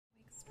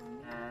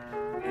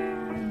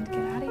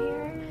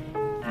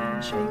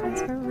I'll show you guys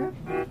her room.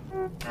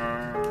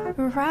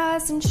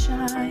 Rise and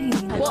shine.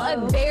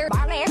 Well, a very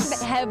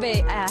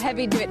heavy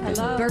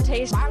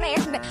rotation.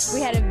 We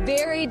had a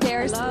very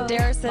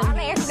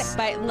Darrison.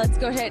 But let's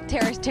go ahead,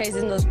 Terrace Chase,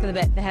 and look for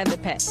the heavy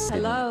pit.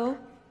 Hello.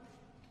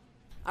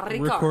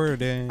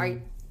 Recording.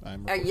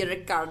 Are you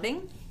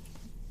recording?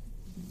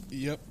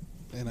 Yep,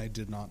 and I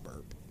did not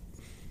burp.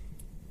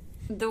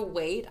 The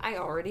weight I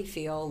already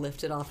feel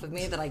lifted off of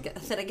me that I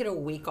get a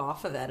week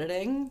off of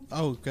editing.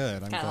 Oh,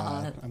 good. I'm glad.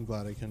 Hot. I'm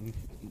glad I can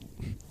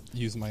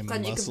use my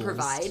Glad muscles you can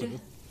to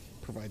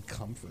provide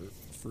comfort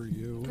for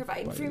you.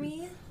 Provide for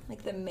me,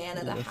 like the man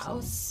of the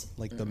house.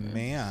 Like the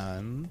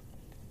man.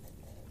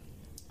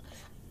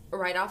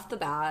 Right off the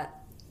bat,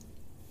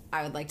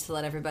 I would like to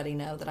let everybody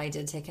know that I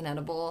did take an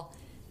edible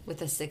with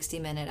a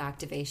 60-minute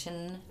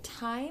activation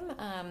time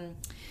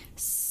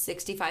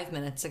 65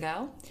 minutes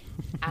ago,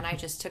 and I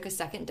just took a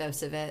second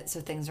dose of it, so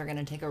things are going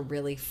to take a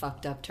really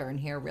fucked up turn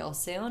here real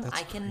soon. That's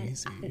I can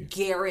crazy.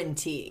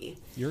 guarantee.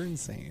 You're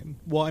insane.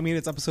 Well, I mean,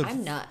 it's episode...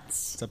 I'm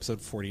nuts. It's episode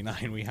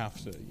 49. We have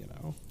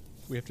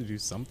to do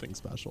something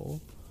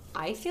special.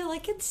 I feel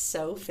like it's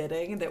so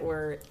fitting that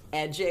we're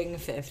edging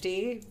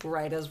 50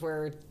 right as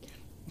we're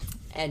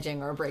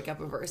edging our breakup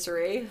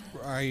anniversary.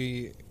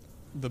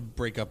 The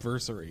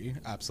breakup-versary,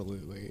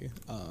 absolutely.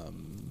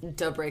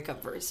 The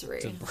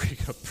breakup-versary. The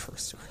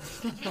breakup-versary.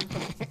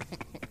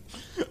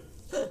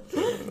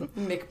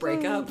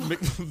 McBreakUp.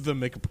 The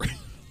McBreak.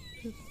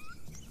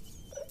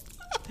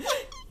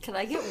 Can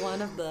I get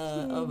one of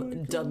the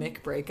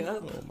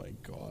McBreakup? Oh my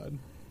god.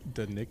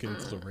 The Nick and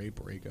Claray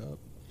breakup.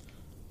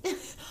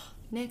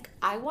 Nick,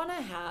 I want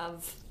to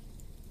have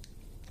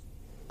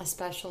a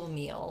special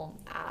meal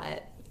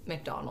at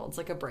McDonald's,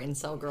 like a Brain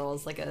Cell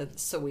Girls, like a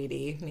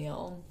sweetie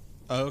meal.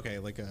 Oh, okay,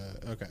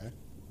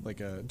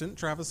 didn't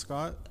Travis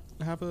Scott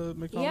have a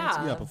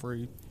McDonald's? Yeah, before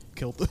he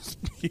killed those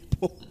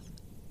people.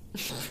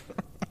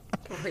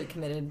 Before he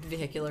committed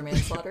vehicular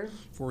manslaughter.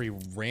 Before he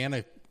ran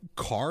a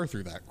car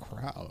through that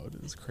crowd.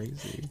 It was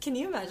crazy. Can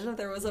you imagine if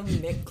there was a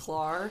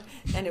McClar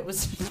and it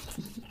was...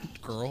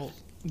 Girl.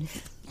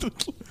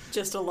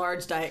 Just a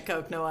large Diet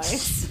Coke, no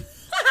ice.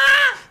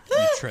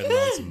 You treading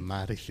on some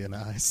mighty thin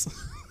ice.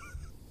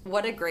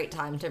 What a great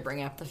time to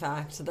bring up the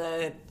fact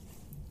that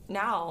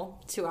now,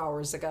 2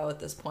 hours ago at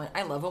this point,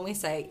 I love when we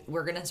say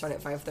we're going to start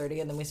at 5:30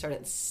 and then we start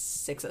at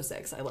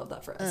 6:06. I love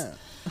that for us.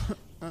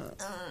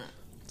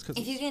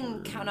 If you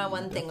can count on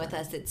one thing with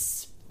us,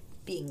 it's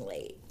being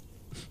late.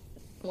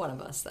 One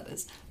of us, that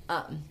is.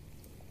 I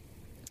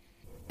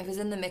was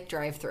in the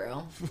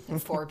McDrive-thru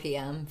at 4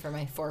 p.m. for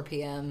my 4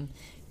 p.m.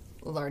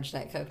 large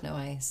Diet Coke, no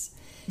ice.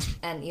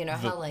 And you know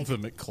how, like... The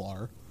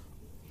McClar.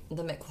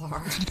 The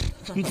McClar.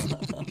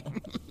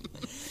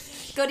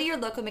 Go to your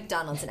local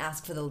McDonald's and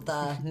ask for the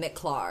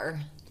McClar.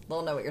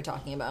 They'll know what you're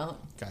talking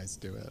about. Guys,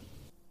 do it.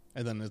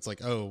 And then it's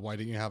like, oh, why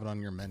didn't you have it on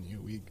your menu?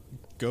 We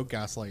go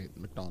gaslight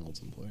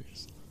McDonald's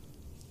employees.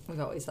 We've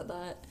always said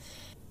that.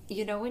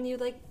 You know when you,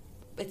 like,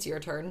 it's your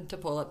turn to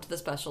pull up to the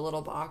special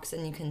little box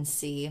and you can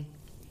see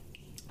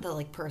the,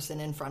 like, person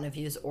in front of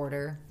you's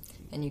order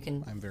and you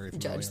can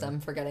judge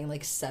them for getting,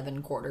 like,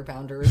 7 quarter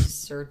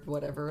pounders or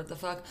whatever the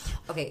fuck.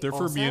 Okay, they're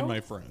also, for me and my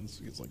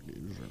friends. It's like,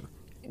 these are...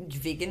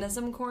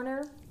 Veganism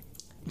corner.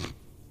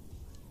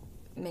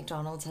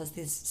 McDonald's has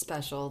these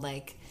special,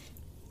 like,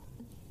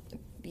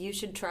 you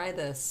should try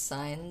the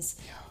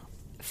signs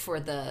for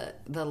the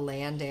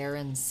land, air,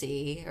 and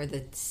sea, or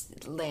the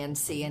land,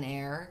 sea, and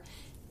air.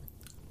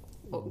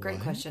 Well, great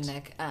question,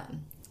 Nick.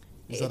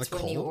 Is that it's a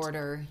when you cult?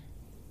 order,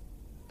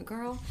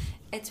 girl.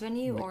 It's when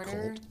you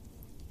order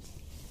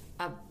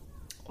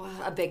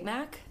a Big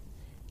Mac,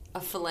 a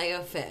filet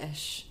of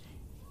fish,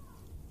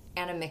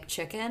 and a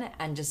McChicken,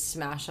 and just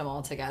smash them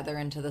all together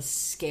into the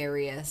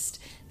scariest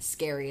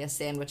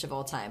sandwich of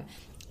all time.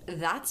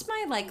 That's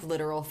my, like,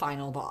 literal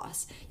final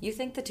boss. You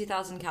think the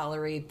 2,000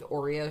 calorie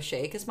Oreo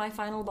shake is my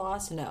final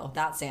boss? No,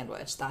 that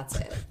sandwich. That's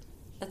it.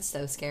 That's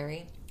so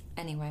scary.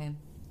 Anyway.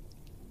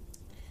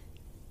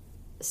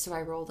 So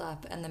I rolled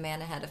up, and the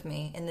man ahead of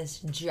me in this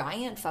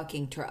giant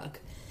fucking truck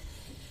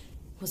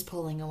was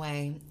pulling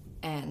away,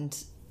 and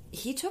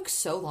he took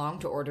so long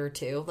to order,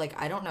 too.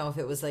 Like, I don't know if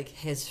it was, like,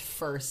 his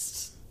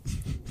first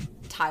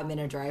time in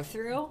a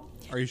drive-thru.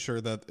 Are you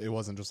sure that it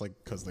wasn't just, like,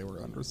 because they were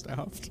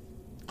understaffed?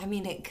 I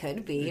mean, it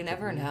could be. You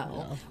never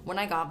know. Yeah. When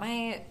I got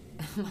my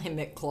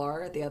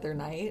McClar the other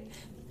night,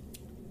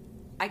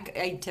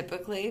 I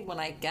typically, when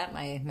I get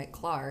my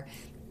McClar,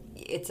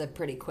 it's a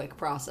pretty quick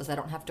process. I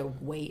don't have to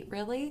wait,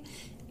 really.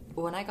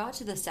 When I got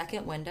to the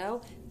second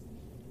window,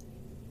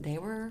 they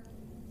were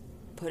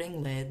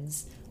putting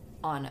lids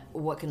on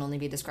what can only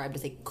be described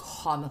as a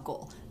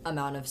comical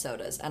amount of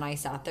sodas. And I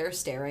sat there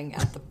staring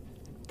at the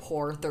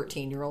poor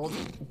 13-year-old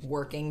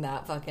working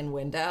that fucking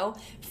window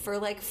for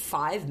like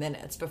 5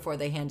 minutes before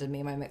they handed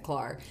me my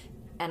McClar.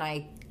 And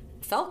I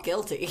felt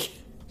guilty.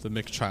 The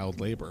McChild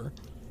labor.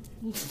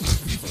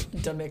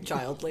 The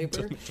McChild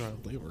labor. The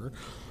McChild labor.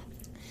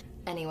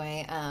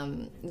 Anyway,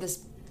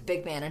 this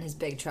big man in his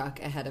big truck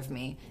ahead of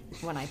me,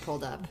 when I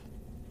pulled up,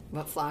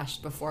 what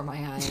flashed before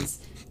my eyes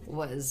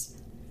was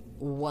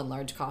 1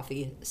 large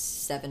coffee,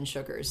 7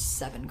 sugars,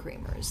 7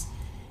 creamers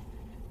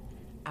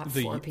at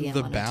 4 p.m.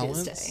 on a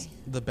Tuesday.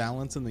 The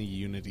balance and the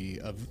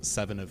unity of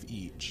 7 of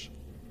each.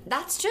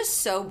 That's just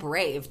so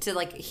brave to,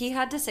 like, he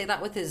had to say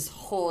that with his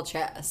whole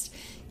chest.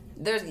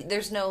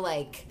 There's no,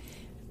 like...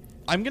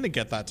 I'm going to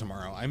get that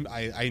tomorrow. I'm going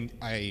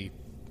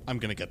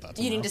to get that tomorrow.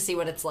 You need to see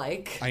what it's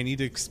like. I need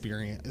to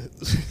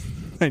experience...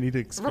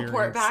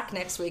 Report back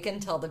next week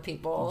and tell the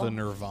people... The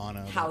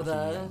nirvana. How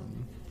the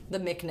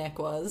McNick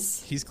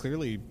was. He's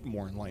clearly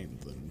more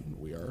enlightened than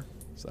we are,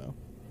 so...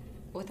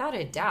 Without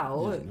a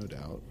doubt. Yeah, no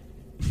doubt.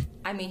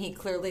 I mean, he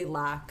clearly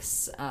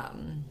lacks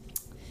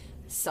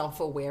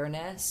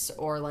self-awareness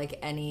or, like,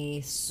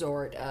 any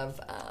sort of,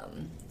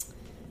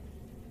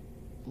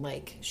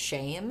 like,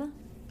 shame.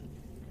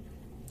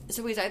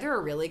 So he's either a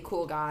really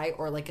cool guy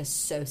or, like, a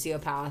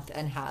sociopath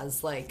and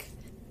has, like,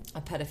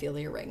 a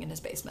pedophilia ring in his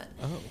basement.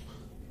 Oh.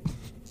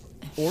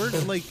 Or,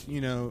 like,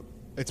 you know,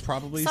 it's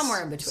probably...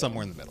 Somewhere in between.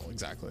 Somewhere in the middle,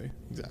 exactly.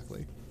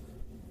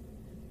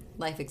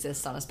 Life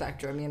exists on a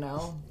spectrum, you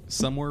know?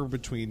 Somewhere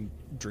between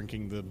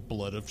drinking the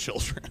blood of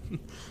children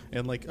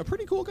and, like, a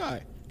pretty cool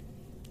guy.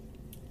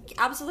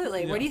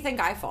 Absolutely. Yeah. Where do you think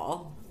I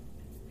fall?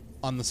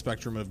 On the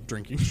spectrum of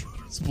drinking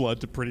children's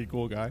blood to pretty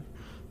cool guy?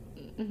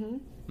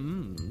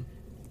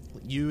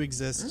 You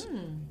exist.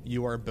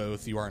 You are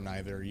both. You are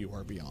neither. You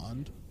are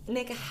beyond.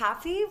 Nick,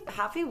 happy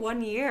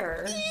 1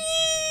 year.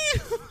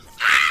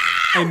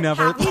 I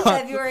never Happy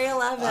thought... February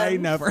 11th. I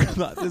never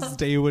thought this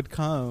day would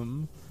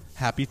come.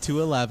 Happy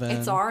 2/11.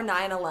 It's our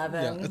 9/11.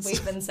 Yeah,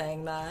 We've been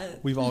saying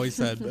that. We've always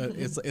said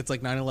it's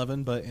like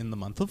 9/11, but in the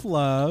month of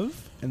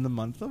love. In the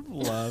month of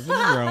love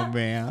and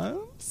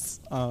romance.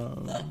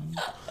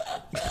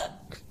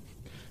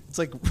 It's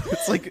like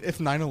if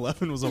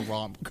 9/11 was a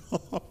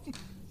rom-com.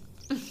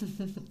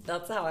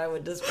 That's how I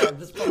would describe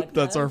this podcast.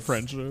 That's our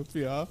friendship,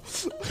 yeah.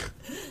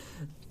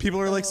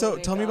 People are like, so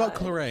tell me about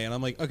God. Claret. And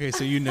I'm like, okay,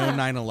 so you know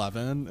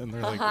 9/11? And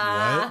they're like,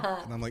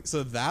 what? And I'm like,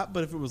 so that,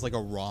 but if it was like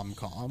a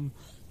rom-com.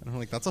 And I'm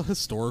like, that's a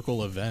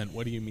historical event.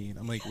 What do you mean?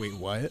 I'm like, wait,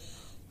 what?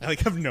 I like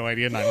have no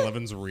idea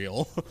 9/11's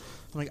real. I'm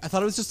like, I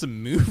thought it was just a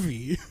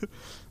movie.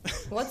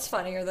 What's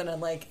funnier than a,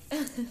 like,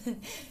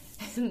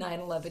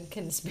 9/11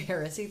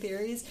 conspiracy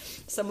theories?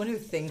 Someone who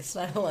thinks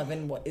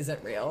 9/11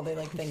 isn't real. They,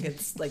 like, think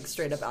it's, like,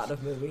 straight up out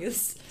of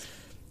movies.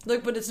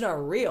 Like, but it's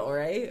not real,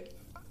 right?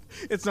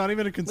 It's not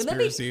even a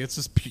conspiracy. It's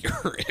just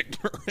pure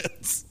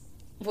ignorance.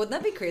 Wouldn't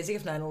that be crazy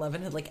if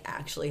 9/11 had, like,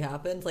 actually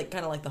happened? Like,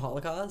 kind of like the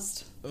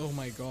Holocaust? Oh,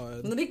 my God.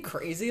 Wouldn't that be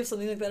crazy if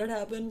something like that had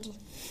happened?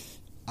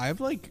 I've,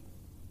 like,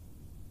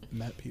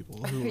 met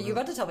people who... Are you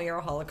about to tell me you're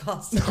a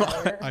Holocaust No,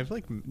 scholar?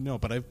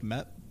 but I've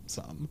met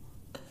some.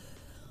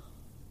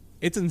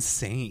 It's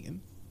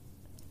insane.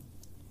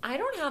 I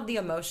don't have the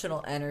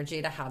emotional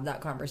energy to have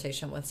that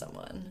conversation with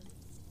someone.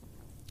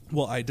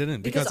 Well, I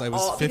didn't because I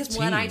was 15. Because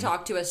when I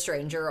talk to a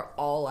stranger,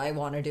 all I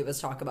want to do is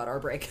talk about our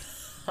breakup.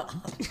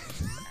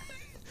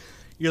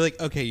 You're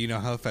like, okay, you know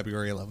how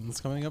February 11th is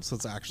coming up, so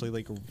it's actually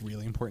like a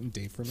really important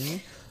day for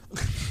me.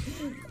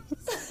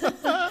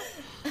 Oh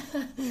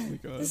my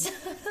God.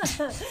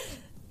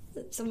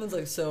 Someone's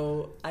like,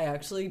 so I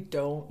actually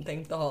don't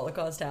think the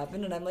Holocaust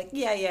happened. And I'm like,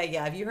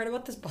 yeah. Have you heard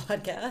about this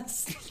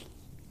podcast?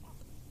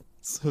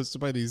 It's hosted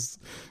by these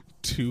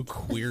 2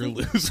 queer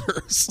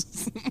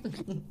losers.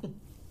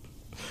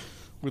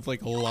 With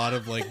like a lot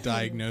of like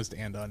diagnosed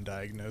and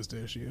undiagnosed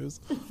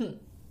issues.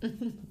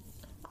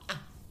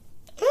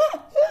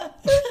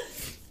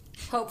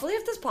 Hopefully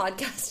if this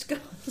podcast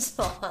goes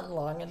on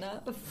long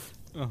enough,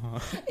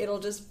 it'll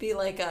just be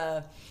like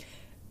a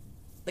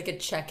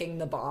checking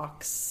the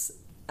box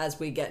as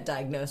we get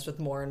diagnosed with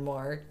more and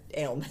more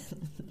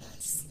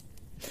ailments.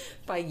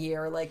 By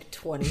year like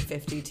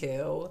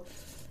 2052,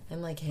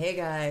 I'm like, hey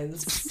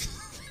guys,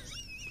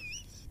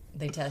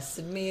 they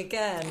tested me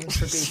again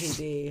for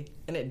BPD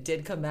and it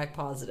did come back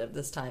positive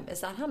this time.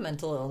 Is that how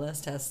mental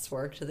illness tests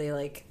work? Do they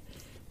like...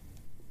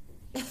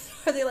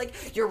 Are they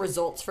like, your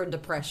results for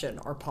depression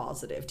are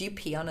positive? Do you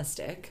pee on a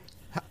stick?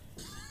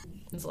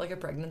 Is it like a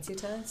pregnancy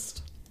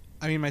test?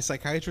 I mean, my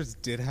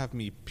psychiatrist did have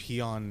me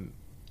pee on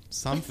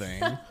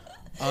something.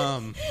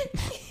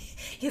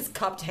 His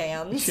cupped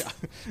hands. Yeah.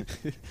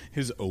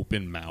 His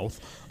open mouth.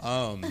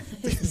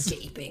 His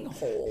gaping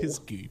hole. His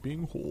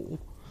gaping hole.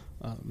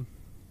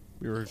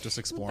 We were just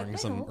exploring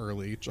some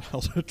early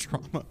childhood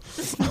trauma.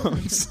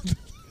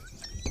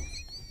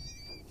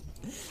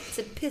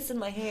 Said, piss in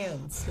my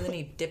hands. And then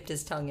he dipped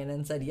his tongue in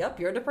and said, yep,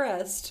 you're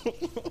depressed.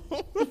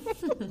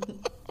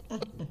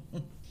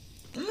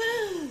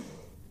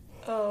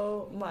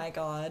 Oh my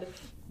God.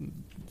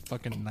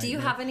 Fucking nightmare. Do you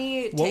have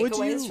any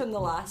takeaways from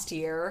the last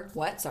year?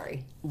 What?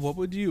 Sorry. How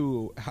would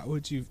you,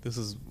 this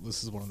is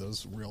one of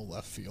those real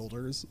left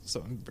fielders,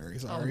 so I'm very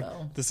sorry. Oh,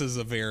 no. This is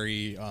a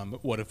very,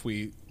 what if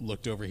we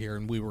looked over here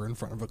and we were in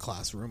front of a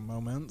classroom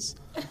moments.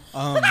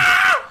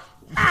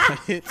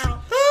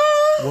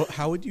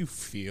 How would you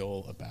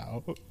feel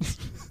about... Oh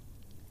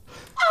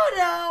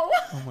no!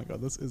 Oh my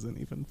God, this isn't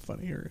even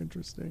funny or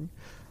interesting.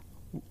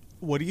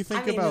 What do you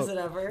think I mean, about... is it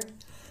ever?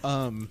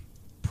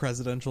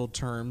 presidential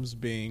terms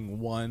being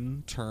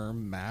 1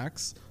 term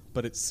max,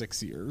 but it's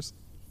 6 years.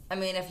 I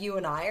mean, if you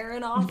and I are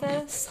in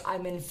office,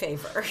 I'm in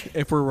favor.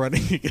 If we're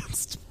running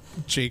against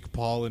Jake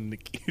Paul and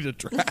Nikita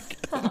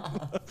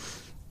Dragon.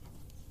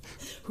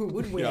 Who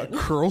would win? Yeah,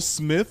 Curl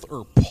Smith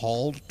or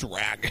Paul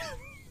Dragon?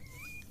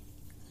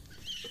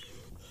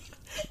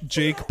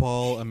 Jake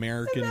Paul,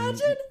 American. Imagine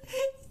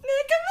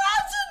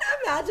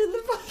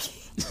the fucking.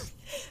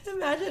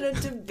 Imagine a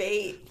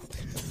debate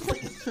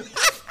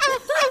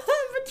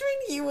between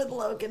you and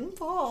Logan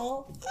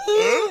Paul.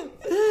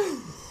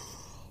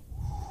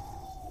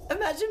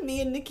 Imagine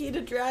me and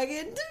Nikita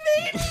Dragon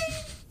debating.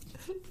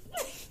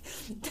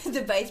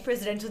 The vice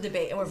presidential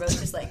debate, and we're both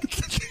just like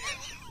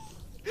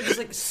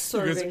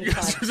serving You're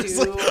just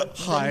tattoo. like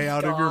high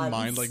out of your gods.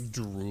 mind, like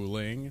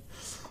drooling.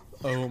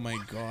 Oh my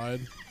god.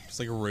 Just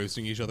like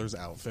roasting each other's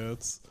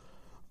outfits.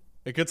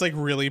 It gets like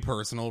really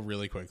personal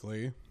really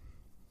quickly.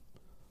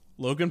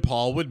 Logan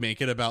Paul would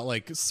make it about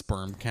like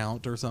sperm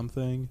count or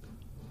something.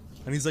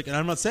 And he's like, and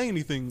I'm not saying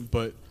anything,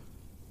 but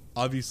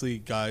obviously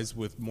guys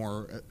with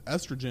more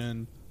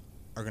estrogen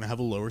are going to have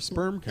a lower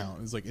sperm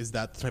count. It's like, is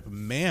that the type of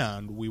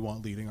man we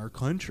want leading our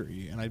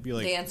country? And I'd be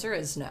like... The answer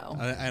is no.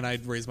 And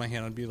I'd raise my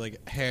hand and be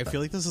like, hey, I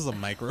feel like this is a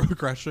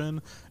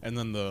microaggression. And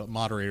then the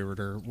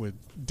moderator would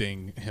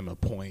ding him a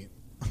point.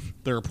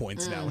 There are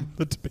points now in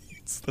the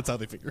debates. That's how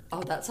they figure it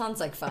out. Oh, that sounds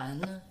like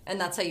fun. And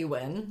that's how you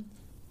win?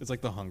 It's like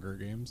the Hunger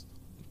Games,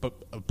 but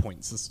a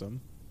point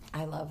system.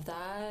 I love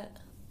that.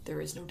 There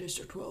is no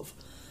District 12.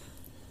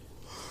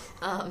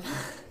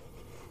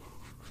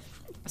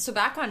 So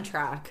back on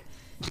track.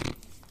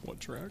 What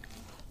track?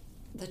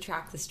 The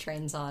track this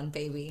train's on,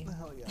 baby.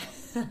 Hell yeah.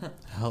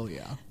 Hell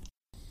yeah.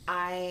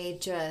 I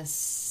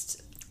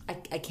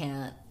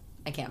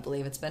can't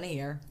believe it's been a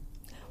year.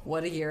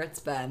 What a year it's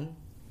been.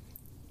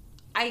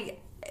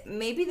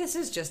 Maybe this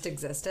is just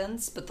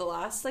existence, but the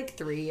last like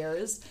 3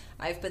 years,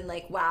 I've been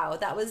like, wow,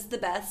 that was the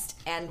best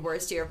and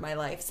worst year of my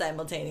life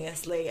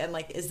simultaneously. And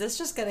like, is this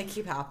just going to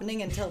keep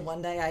happening until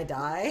one day I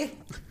die?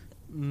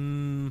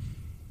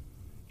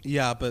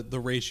 Yeah, but the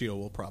ratio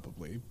will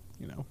probably,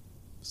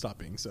 stop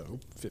being so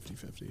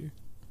 50-50.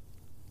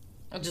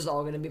 It's just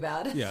all going to be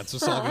bad. Yeah, it's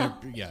just all gonna.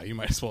 Yeah, you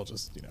might as well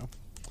just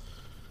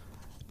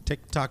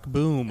tick-tock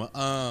boom.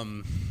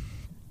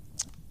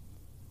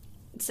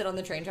 Sit on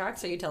the train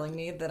tracks? Are you telling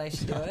me that I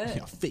should do it?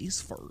 Yeah,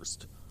 face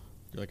first.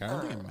 You're like, I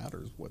don't think it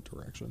matters what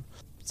direction.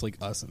 It's like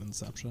us in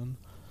Inception.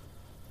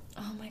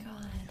 Oh my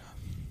god.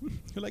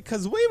 You're like,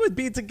 because we would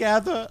be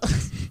together.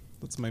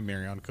 That's my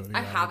Marion Cody.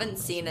 I haven't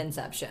seen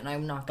Inception.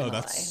 I'm not gonna lie.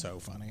 Oh, that's so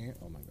funny.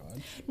 Oh my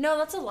god. No,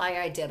 that's a lie.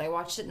 I did. I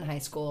watched it in high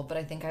school, but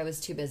I think I was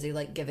too busy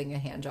like giving a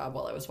hand job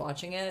while I was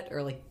watching it,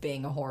 or like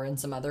being a whore in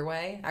some other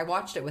way. I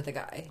watched it with a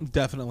guy.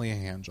 Definitely a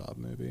hand job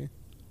movie.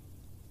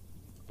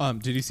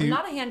 Did you see? I'm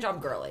not a hand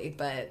job girly,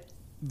 but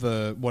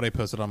what I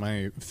posted on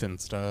my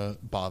Finsta,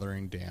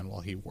 bothering Dan while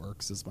he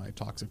works is my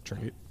toxic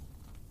trait.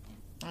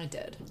 I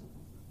did.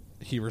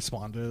 He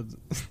responded,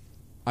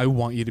 I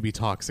want you to be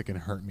toxic and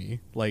hurt me.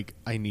 Like,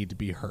 I need to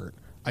be hurt.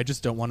 I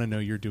just don't want to know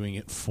you're doing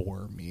it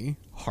for me.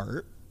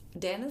 Heart.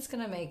 Dan is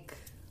going to make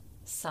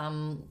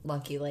some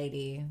lucky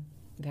lady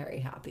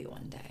very happy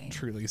one day.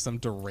 Truly, some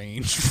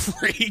deranged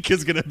freak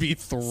is going to be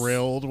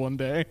thrilled one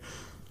day.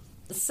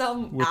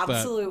 Some with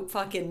absolute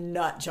fucking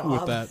nut job.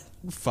 With that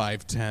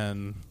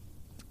 5'10"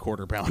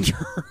 quarter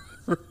pounder.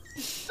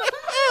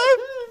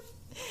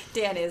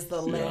 Dan is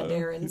the land,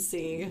 air, and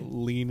sea.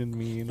 Lean and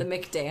mean. The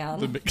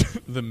McDan.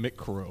 The Mick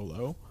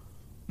Carollo.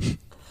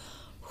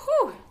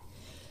 Whew.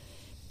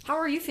 How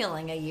are you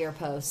feeling a year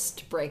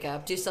post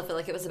breakup? Do you still feel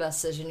like it was the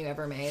best decision you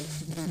ever made?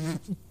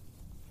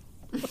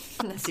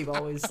 As you've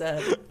always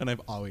said. And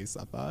I've always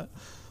said that.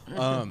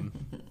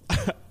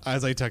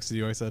 As I texted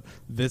you, I said,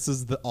 this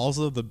is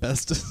also the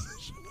best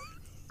decision.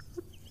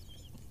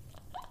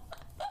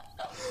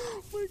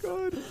 Oh my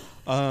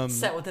god.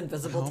 Sent with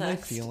invisible text. How am I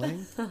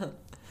feeling?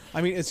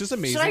 I mean, it's just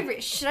amazing.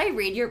 Should I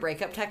read your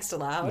breakup text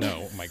aloud?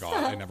 No, oh my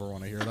god, I never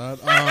want to hear that.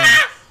 Oh my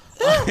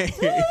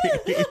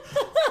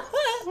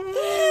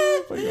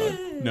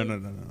god.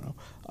 No.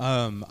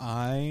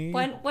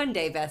 One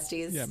day,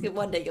 besties. Yeah,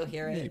 one day you'll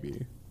hear it.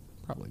 Maybe.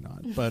 Probably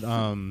not. But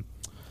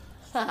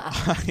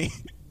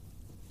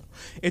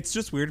it's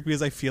just weird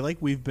because I feel like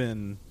we've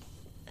been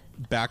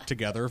back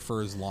together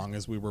for as long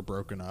as we were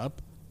broken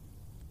up,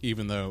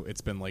 even though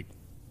it's been like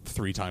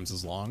 3 times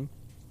as long.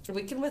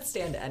 We can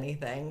withstand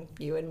anything,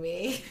 you and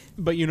me.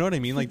 But you know what I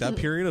mean? Like, that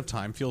period of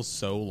time feels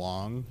so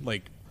long.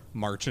 Like,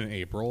 March and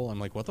April. I'm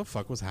like, what the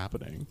fuck was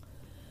happening?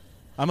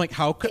 I'm like,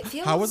 how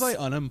was I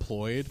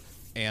unemployed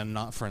and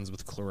not friends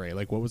with Clare?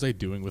 Like, what was I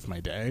doing with my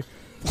day?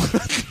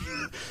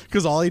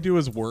 Because all I do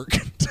is work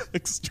and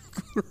text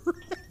Clare.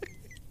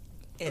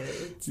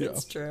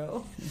 It's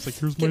true. It's like,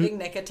 here's giving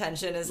Nick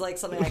attention is like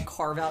something I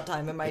carve out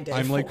time in my day.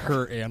 I'm like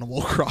her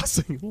Animal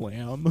Crossing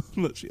lamb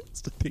that she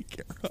has to take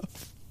care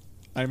of.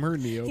 I'm her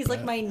Neopet. He's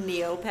like my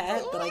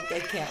Neopet, but I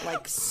can't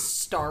like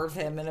starve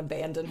him and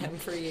abandon him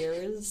for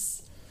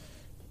years,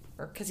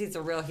 or because he's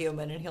a real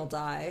human and he'll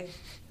die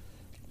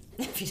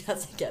if he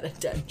doesn't get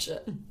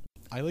attention.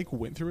 I like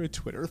went through a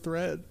Twitter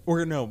thread,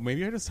 or no,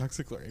 maybe I just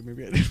texted Clary.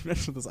 Maybe I didn't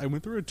mention this. I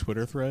went through a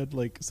Twitter thread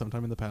like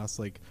sometime in the past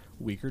like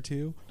week or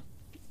two,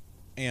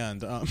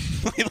 and I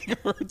like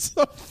heard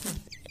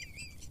something.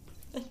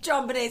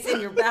 JonBenét's in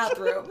your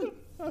bathroom.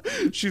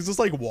 She's just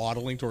like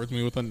waddling towards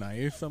me with a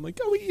knife. I'm like,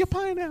 go eat your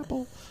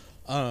pineapple.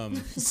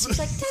 She's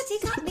like, Daddy,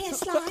 got me a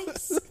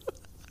slice.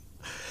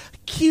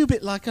 Cube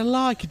it like I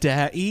like,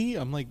 Daddy.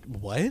 I'm like,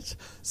 what?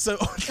 So,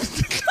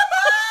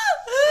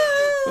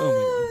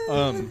 oh my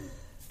God.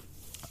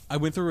 I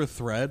went through a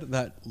thread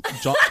that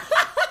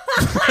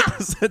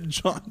said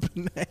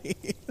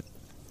JonBenét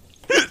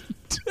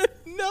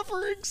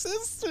never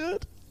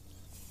existed.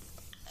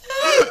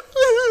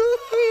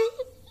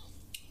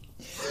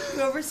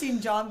 You ever seen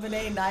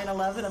JonBenet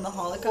 9/11 and the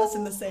Holocaust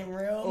in the same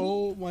room?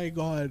 Oh my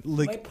God!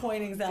 Like my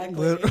point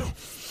exactly.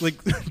 Like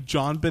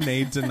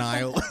JonBenet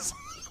denialism.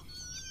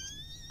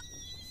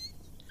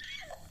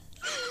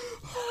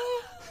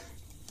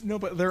 No,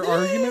 but their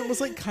argument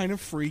was like kind of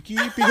freaky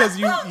because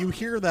you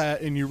hear that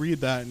and you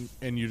read that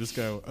and you just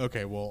go,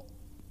 okay, well,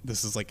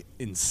 this is like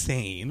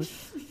insane,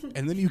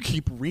 and then you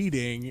keep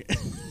reading.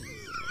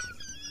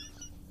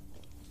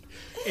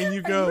 And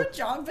you go, are you a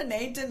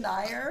JonBenet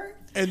denier?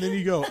 And then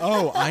you go,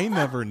 oh, I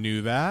never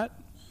knew that.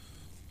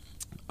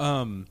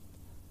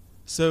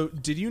 So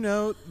did you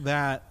know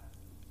that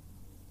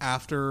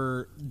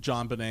after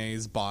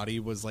JonBenét's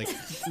body was like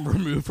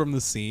removed from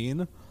the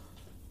scene,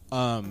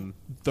 the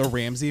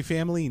Ramsey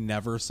family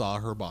never saw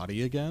her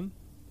body again?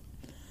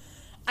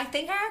 I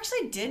think I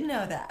actually did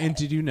know that. And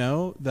did you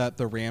know that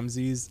the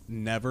Ramseys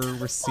never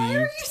received... Why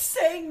are you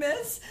saying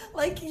this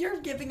like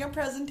you're giving a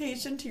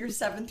presentation to your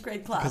 7th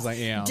grade class? Because I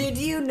am. Did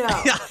you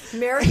know?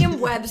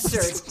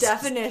 Merriam-Webster's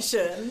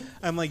definition.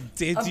 I'm like,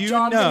 did you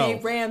JonBenet know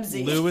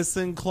Ramsey. Lewis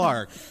and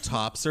Clark,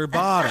 tops or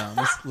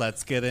bottoms?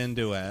 Let's get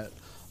into it.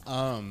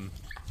 Always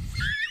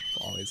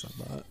have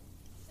that.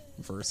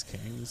 Verse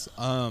Kings.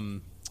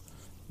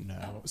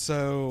 No.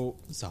 So,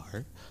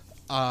 sorry.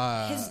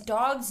 His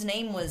dog's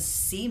name was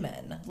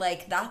Seaman.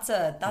 Like that's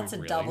a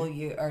Really?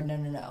 W or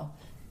no.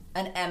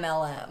 An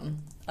MLM,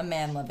 a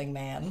man loving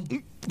man.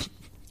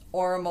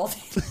 Or a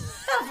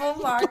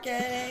multi-level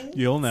marketing.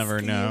 You'll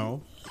never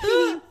know.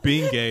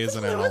 Being gay is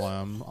an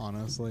MLM,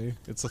 honestly.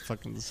 It's a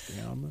fucking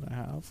scam and a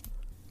half.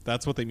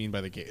 That's what they mean by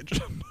the gay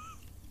agenda.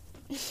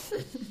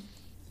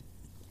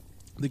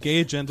 The gay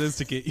agenda is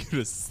to get you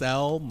to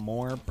sell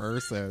more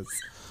purses.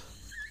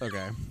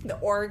 Okay. The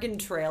Oregon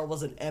Trail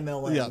was an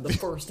MLM, Yeah. the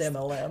first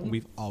MLM.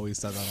 We've always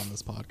said that on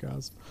this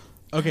podcast.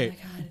 Okay.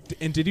 Oh my God.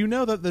 And did you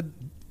know that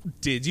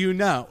did you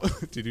know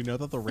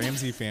that the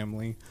Ramsey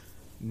family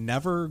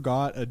never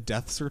got a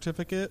death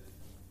certificate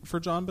for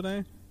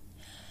JonBenet?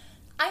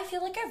 I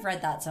feel like I've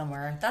read that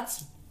somewhere.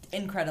 That's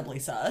incredibly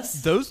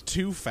sus. Those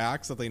two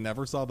facts, that they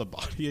never saw the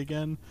body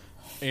again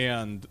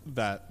and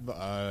that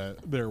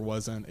there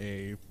wasn't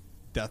a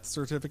death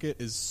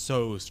certificate, is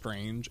so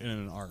strange in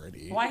an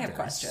already Well, I have very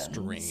questions.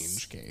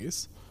 strange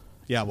case.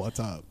 Yeah,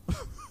 what's up?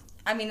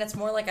 I mean, it's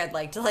more like I'd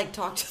like to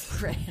talk to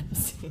the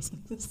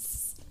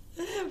Ramseys.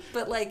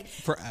 But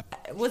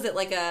was it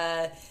like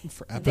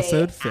for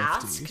episode they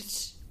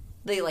 50?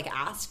 They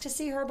asked to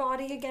see her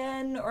body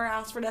again or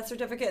asked for a death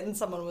certificate and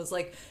someone was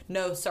like,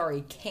 no,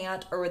 sorry,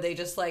 can't? Or were they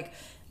just like,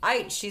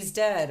 she's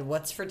dead,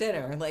 what's for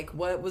dinner?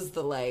 What was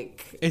the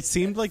It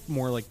seemed like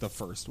more like the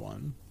first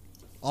one.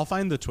 I'll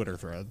find the Twitter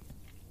thread.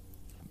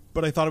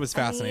 But I thought it was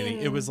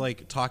fascinating. It was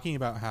talking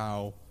about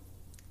how,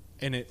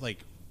 and it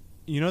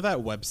you know that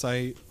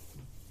website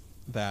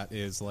that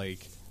is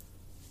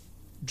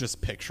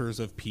just pictures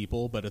of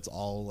people, but it's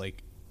all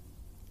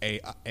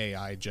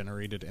AI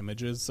generated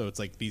images. So it's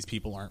these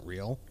people aren't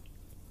real.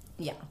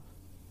 Yeah.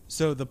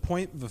 So the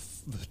point the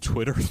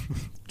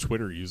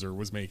Twitter user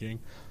was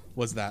making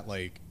was that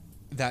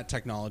that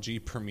technology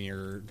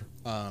premiered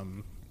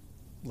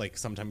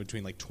sometime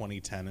between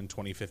 2010 and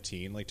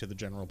 2015 to the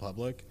general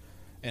public,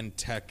 and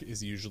tech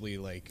is usually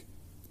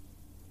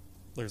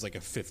there's a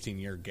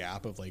 15-year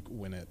gap of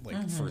when it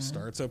first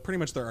starts. So pretty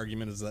much their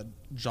argument is that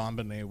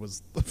JonBenet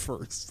was the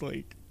first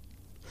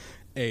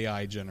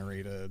AI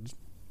generated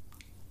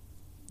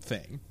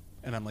thing.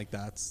 And I'm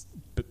that's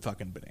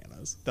fucking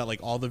bananas. That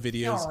all the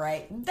videos. All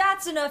right,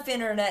 that's enough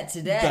internet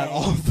today. That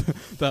all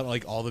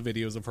the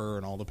videos of her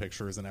and all the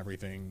pictures and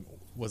everything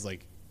was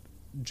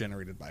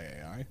generated by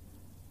AI.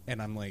 And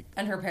I'm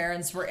and her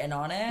parents were in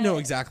on it. No,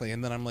 exactly.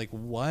 And then I'm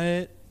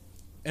what?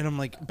 And I'm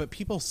but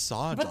people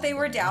saw. But they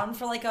were down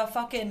for a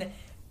fucking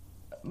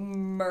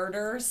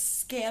murder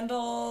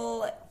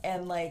scandal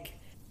and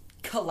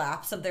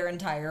collapse of their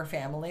entire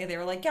family. They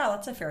were yeah,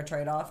 that's a fair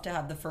trade-off to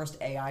have the first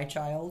AI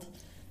child.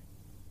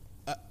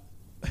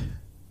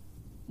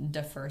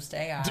 The first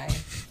AI.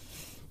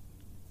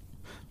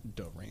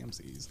 The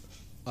Ramseys.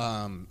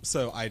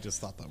 So I just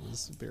thought that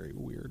was very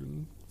weird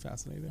and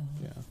fascinating.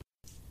 Yeah.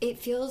 It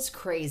feels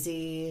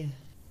crazy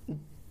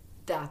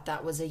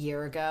that was a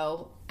year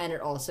ago, and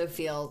it also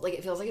feels like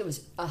it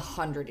was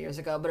 100 years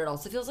ago, but it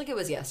also feels like it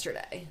was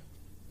yesterday.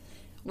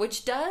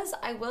 Which does,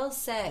 I will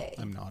say,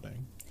 I'm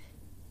nodding.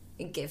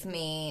 give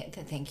me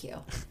thank you.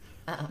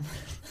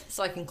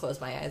 So I can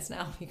close my eyes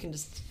now. You can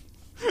just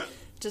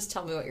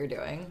tell me what you're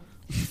doing.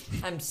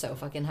 I'm so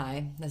fucking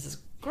high. This is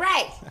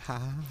great.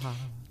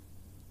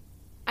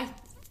 I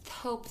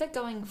hope that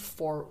going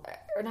forward,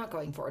 or not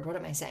going forward, what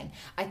am I saying?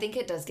 I think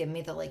it does give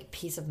me the, like,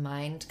 peace of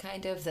mind,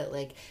 kind of, that,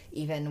 like,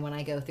 even when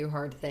I go through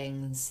hard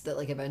things, that,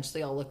 like,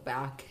 eventually I'll look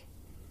back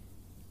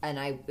and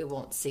it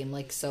won't seem,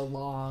 like, so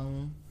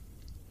long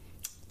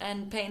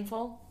and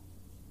painful.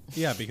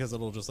 Yeah, because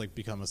it'll just, like,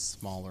 become a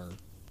smaller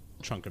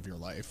chunk of your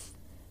life.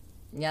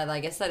 Yeah, I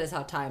guess that is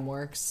how time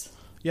works.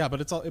 Yeah, but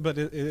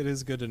it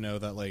is good to know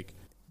that, like,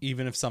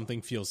 even if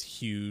something feels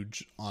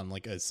huge on,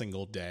 like, a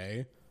single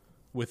day,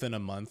 within a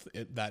month,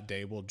 that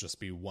day will just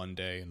be 1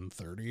 day in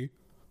 30.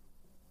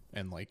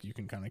 And, like, you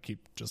can kind of keep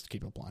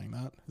applying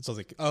that. It's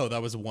like, oh, that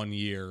was 1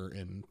 year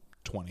in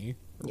 20.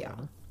 Yeah.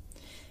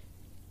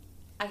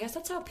 I guess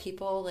that's how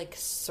people, like,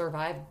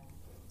 survive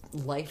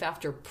life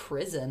after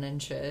prison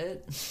and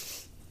shit.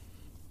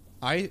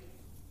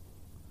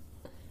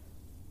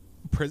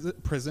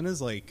 Prison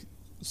is, like,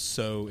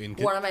 so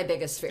one of my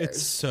biggest fears.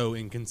 It's so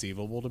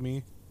inconceivable to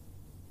me.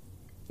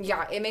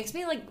 Yeah, it makes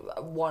me, like,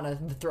 want to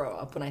throw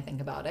up when I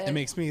think about it. It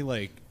makes me,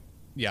 like,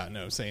 yeah,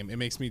 no, same. It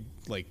makes me,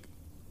 like,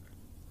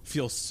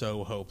 feel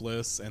so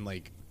hopeless and,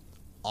 like,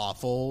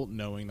 awful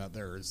knowing that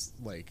there's,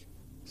 like,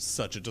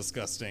 such a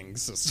disgusting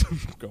system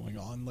going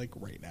on, like,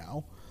 right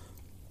now.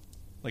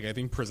 Like, I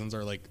think prisons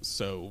are, like,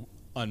 so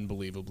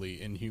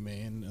unbelievably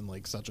inhumane and,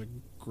 like, such a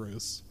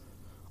gross,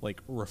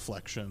 like,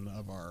 reflection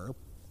of our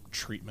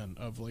treatment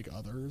of, like,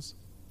 others.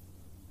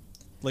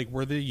 Like,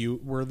 we're the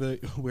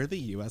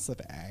US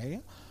of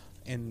A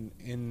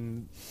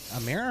in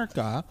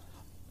America.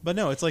 But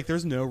no, it's like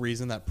there's no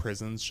reason that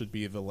prisons should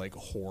be the, like,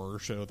 horror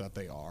show that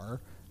they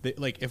are.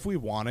 Like, if we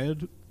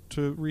wanted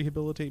to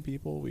rehabilitate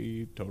people,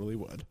 we totally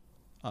would.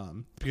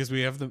 Because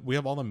we have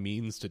all the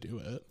means to do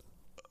it.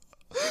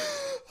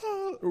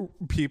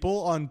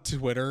 People on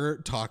Twitter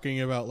talking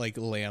about, like,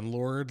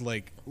 landlord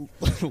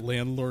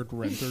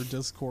renter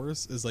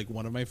discourse is, like,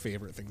 one of my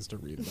favorite things to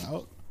read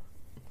about.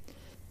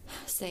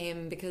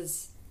 Same,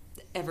 because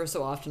ever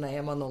so often I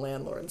am on the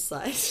landlord's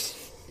side.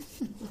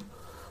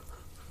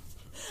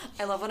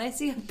 I love when I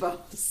see a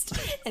post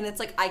and it's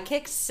like, I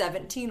kicked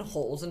 17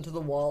 holes into the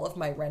wall of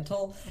my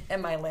rental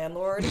and my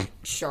landlord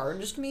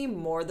charged me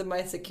more than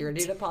my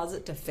security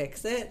deposit to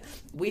fix it.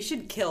 We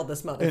should kill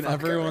this motherfucker. And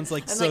everyone's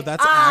like, I'm so like,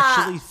 that's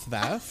actually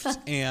theft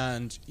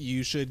and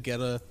you should get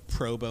a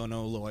pro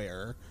bono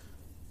lawyer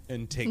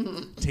and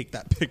take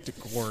that pig to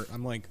court.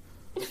 I'm like,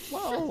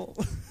 well...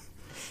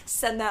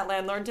 Send that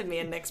landlord to me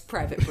in Nick's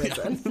private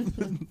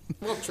prison.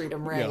 We'll treat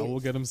him right. Yeah, we'll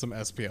get him some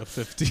SPF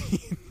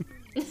 15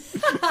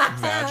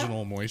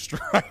 vaginal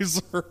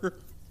moisturizer.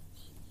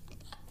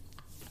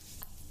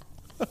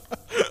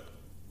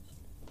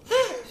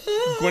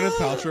 Gwyneth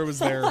Paltrow was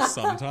there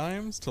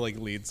sometimes to, like,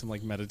 lead some,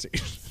 like,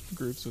 meditation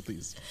groups with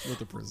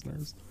the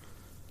prisoners.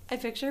 I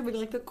picture her being,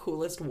 like, the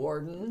coolest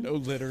warden. No,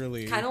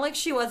 literally. Kind of like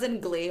she was in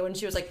Glee when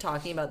she was, like,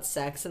 talking about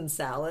sex and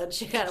salad.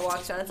 She kind of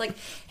walks around. It's like,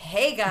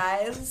 hey,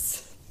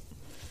 guys.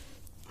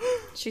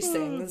 She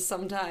sings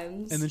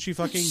sometimes. And then she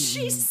fucking...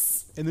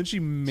 and then she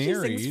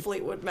married... She sings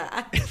Fleetwood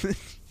Mac.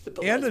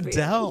 and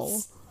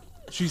Adele.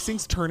 She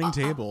sings Turning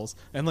Tables.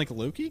 And, like,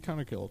 Loki kind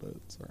of killed it.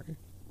 Sorry.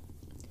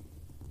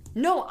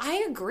 No,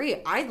 I agree.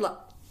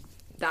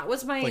 That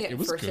was my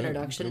first good.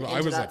 introduction I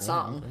into was that like,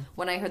 song. okay.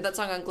 When I heard that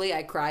song on Glee,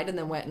 I cried and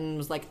then went and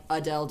was like,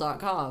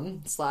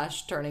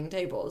 Adele.com/Turning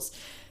Tables.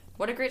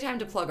 What a great time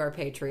to plug our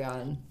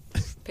Patreon.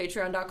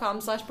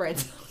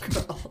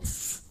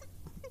 Patreon.com/BrightStone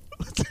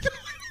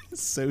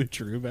So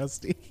true,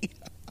 bestie.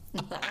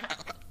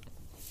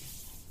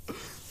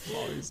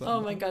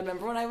 Oh my god,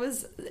 remember when I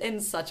was in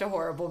such a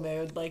horrible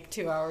mood like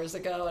 2 hours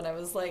ago and I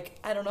was like,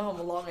 I don't know how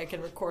long I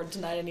can record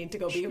tonight. I need to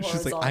go be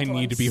horizontal. She's like, I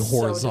need to be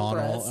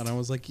horizontal. And I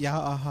was like,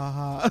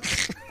 yeah,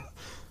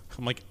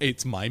 I'm like,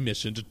 it's my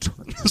mission to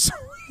turn this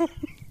around.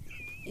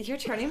 You're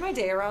turning my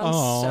day around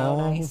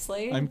so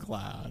nicely. I'm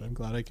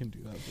glad I can do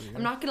that for you.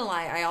 I'm not gonna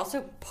lie, I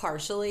also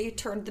partially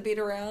turned the beat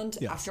around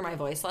after my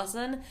voice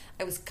lesson.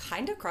 I was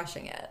kind of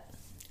crushing it.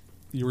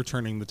 You were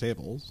turning the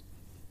tables.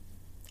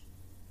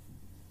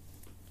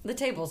 The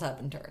tables have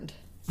been turned.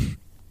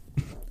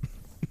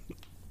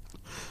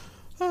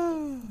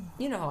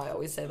 You know how I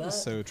always say that.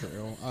 So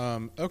true.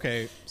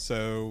 Okay,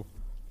 so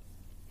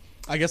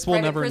I guess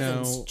we'll never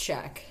know.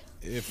 Check.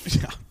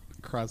 If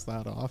cross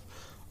that off.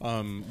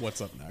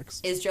 What's up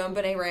next? Is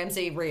JonBenet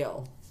Ramsey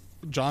real?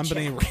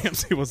 JonBenet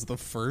Ramsey was the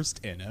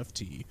first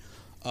NFT.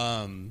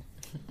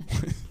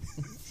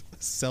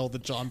 Sell the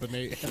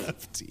JonBenet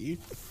NFT.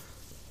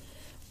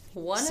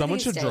 Someone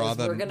should draw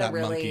that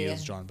monkey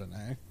as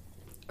JonBenet.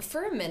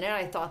 For a minute,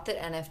 I thought that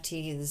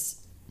NFTs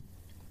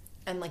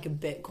and, like,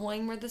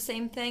 Bitcoin were the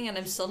same thing, and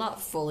I'm still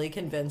not fully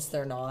convinced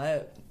they're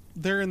not.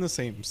 They're in the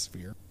same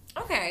sphere.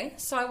 Okay,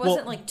 so I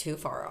wasn't, like, too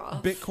far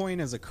off. Bitcoin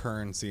is a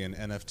currency, and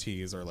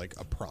NFTs are, like,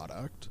 a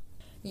product.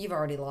 You've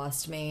already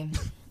lost me.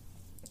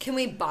 Can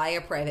we buy a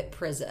private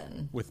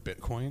prison? With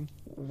Bitcoin?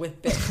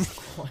 With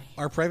Bitcoin.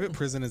 Our private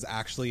prison is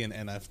actually an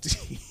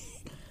NFT.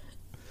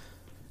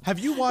 Have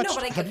you watched? No,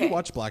 but have you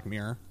watched Black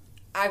Mirror?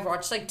 I've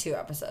watched like 2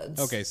 episodes.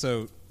 Okay,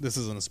 so this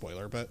isn't a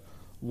spoiler, but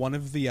one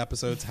of the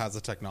episodes has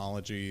a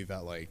technology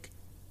that like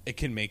it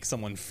can make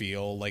someone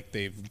feel like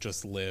they've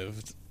just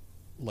lived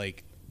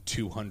like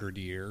 200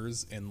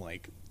 years in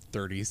like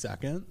 30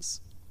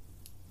 seconds.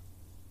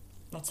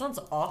 That sounds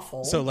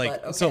awful. So like,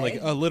 but okay. so like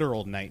a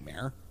literal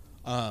nightmare.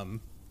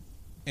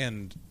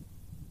 And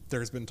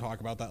there's been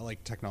talk about that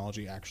like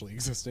technology actually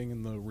existing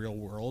in the real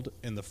world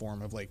in the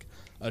form of like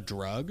a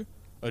drug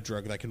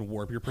that can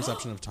warp your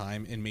perception of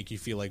time and make you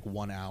feel like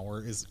 1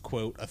 hour is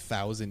quote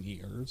 1,000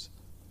 years.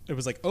 It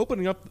was like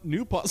opening up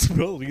new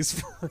possibilities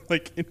for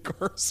like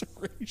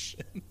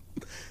incarceration.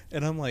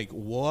 And I'm like,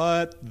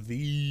 what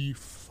the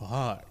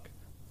fuck?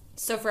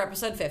 So for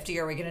episode 50,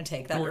 are we going to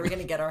take that? Are we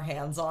going to get our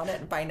hands on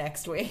it by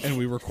next week? And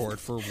we record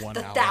for 1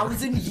 hour. The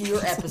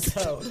 1,000-year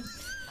episode.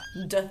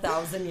 The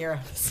 1,000-year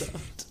episode.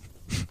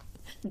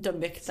 The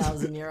Mick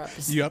 1,000-year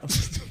episode.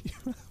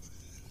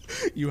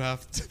 You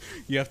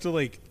have to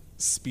like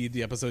speed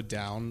the episode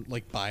down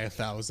like by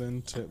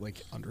 1,000 to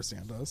like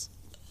understand us.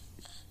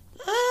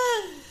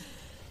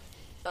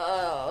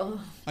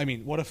 Oh. I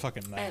mean, what a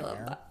fucking nightmare. I love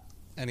that.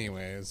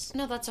 Anyways.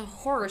 No, that's a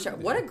horror show.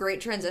 What a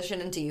great transition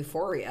into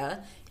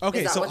Euphoria. Okay,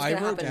 Is that so what's I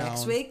gonna wrote happen down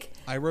next week?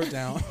 I wrote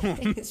down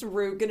Is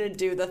Rue gonna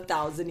do the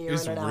 1,000-year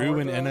is in an hour? Rue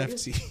an drug?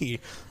 NFT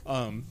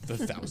the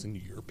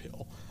 1,000-year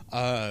pill.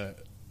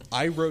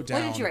 I wrote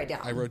down What did you write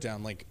down? I wrote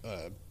down like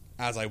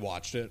as I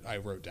watched it, I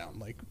wrote down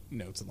like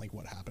notes and like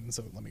what happened,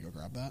 so let me go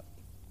grab that.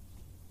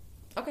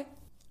 Okay.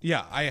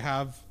 Yeah, I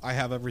have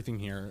everything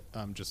here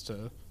just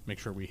to make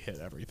sure we hit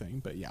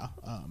everything. But yeah,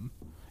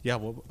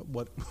 well,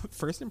 what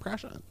first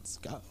impressions?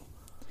 Go.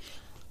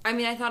 I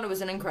mean, I thought it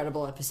was an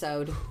incredible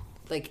episode.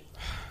 Like,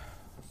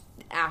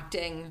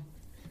 acting,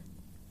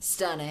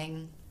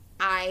 stunning.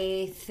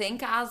 I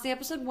think as the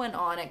episode went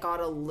on, it got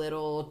a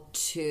little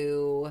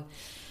too...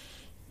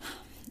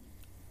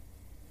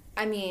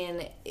 I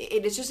mean,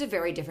 it is just a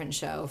very different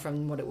show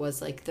from what it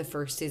was, like, the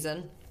first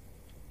season.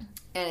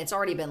 And it's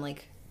already been,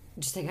 like,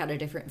 just like had a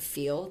different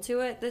feel to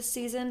it this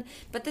season.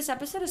 But this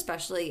episode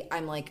especially,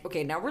 I'm like,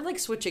 okay, now we're like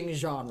switching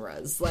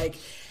genres. Like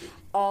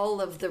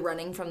all of the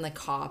running from the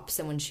cops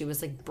and when she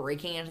was like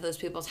breaking into those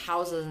people's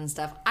houses and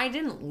stuff. I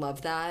didn't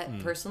love that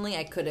personally.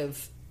 I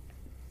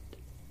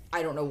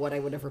don't know what I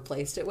would have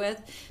replaced it with,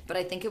 but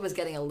I think it was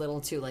getting a little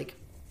too like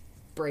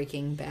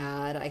Breaking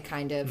Bad.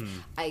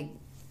 I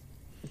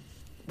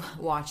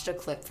watched a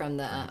clip from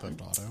the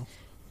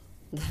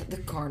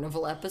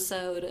carnival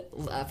episode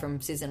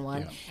from season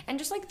 1, and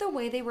just like the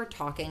way they were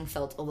talking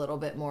felt a little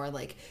bit more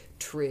like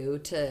true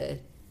to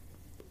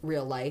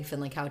real life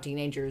and like how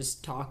teenagers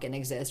talk and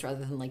exist rather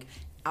than like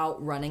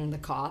outrunning the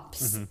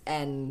cops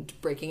and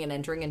breaking and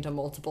entering into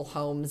multiple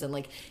homes and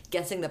like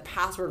guessing the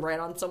password right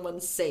on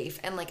someone's safe.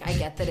 And like I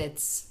get that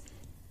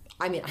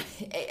I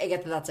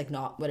get that that's like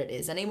not what it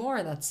is anymore,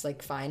 and that's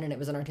like fine, and it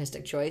was an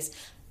artistic choice.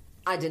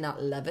 I did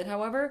not love it,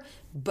 however,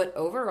 but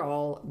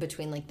overall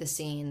between like the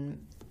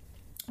scene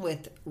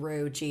with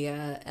Rue,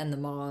 Gia, and the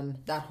mom,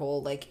 that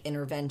whole like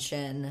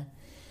intervention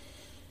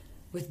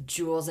with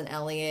Jules and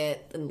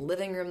Elliot in the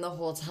living room the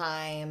whole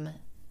time,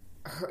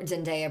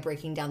 Zendaya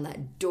breaking down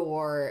that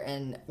door,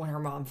 and when her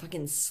mom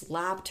fucking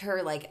slapped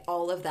her, like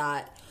all of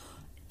that,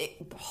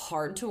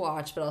 hard to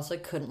watch, but also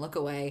couldn't look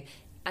away.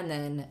 And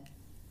then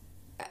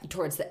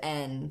towards the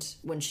end,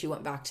 when she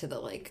went back to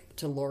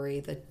to Lori,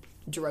 the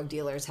drug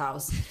dealer's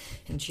house,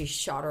 and she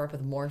shot her up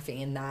with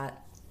morphine,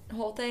 that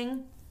whole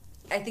thing,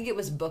 I think it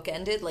was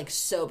bookended like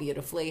so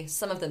beautifully.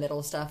 Some of the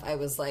middle stuff I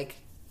was like,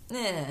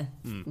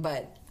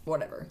 but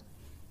whatever.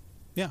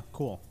 Yeah,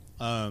 cool.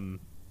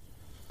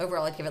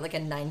 Overall, I'd give it like a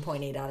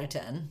 9.8 out of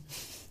 10.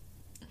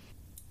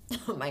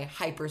 My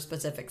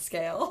hyper-specific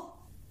scale.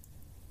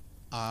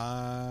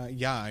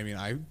 Yeah, I mean,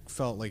 I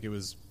felt like it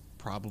was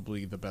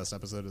probably the best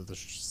episode of the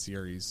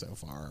series so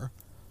far.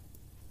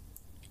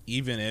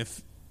 Even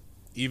if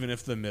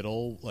the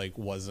middle like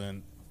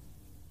wasn't.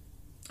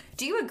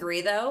 Do you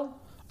agree though?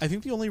 I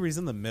think the only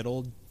reason the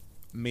middle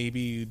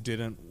maybe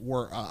didn't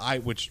work,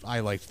 which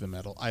I liked the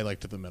middle. I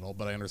liked the middle,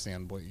 but I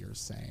understand what you're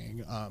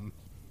saying.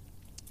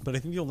 But I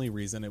think the only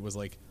reason it was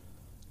like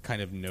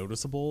kind of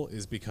noticeable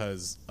is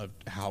because of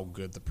how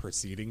good the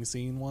preceding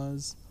scene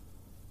was.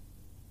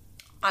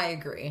 I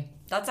agree.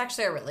 That's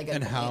actually a really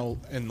good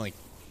point.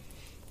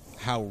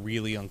 How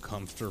really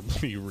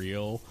uncomfortably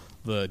real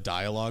the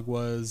dialogue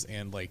was,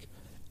 and like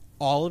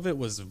all of it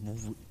was.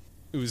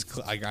 It was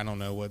like, I don't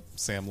know what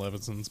Sam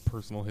Levinson's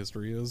personal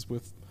history is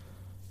with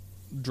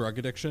drug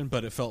addiction,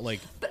 but it felt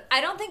like. But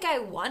I don't think I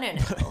want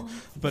to know.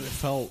 But it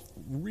felt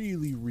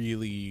really,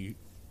 really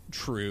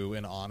true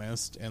and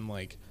honest, and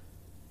like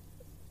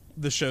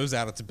the show's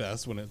at its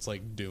best when it's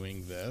like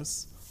doing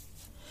this.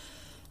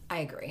 I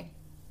agree.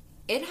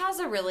 It has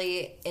a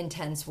really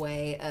intense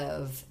way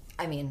of.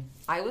 I mean,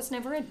 I was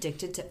never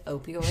addicted to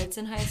opioids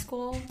in high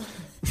school,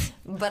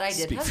 but I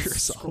did have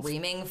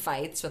screaming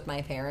fights with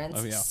my parents,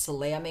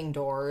 slamming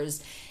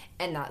doors,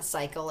 and that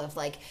cycle of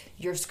like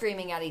you're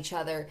screaming at each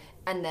other,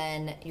 and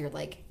then you're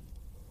like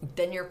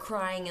then you're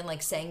crying and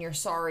like saying you're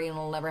sorry and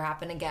it'll never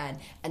happen again,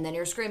 and then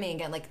you're screaming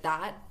again, like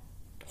that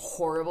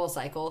horrible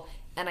cycle.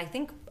 And I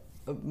think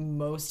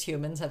most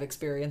humans have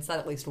experienced that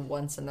at least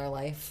once in their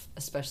life,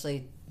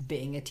 especially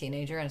being a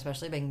teenager and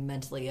especially being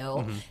mentally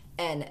ill.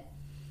 And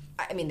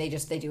I mean, they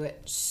do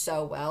it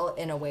so well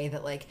in a way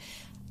that like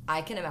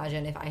I can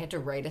imagine if I had to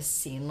write a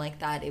scene like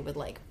that, it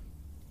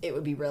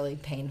would be really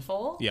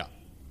painful. Yeah.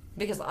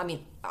 Because, I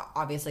mean,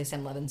 obviously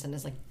Sam Levinson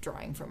is, like,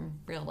 drawing from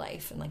real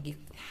life. And, like, you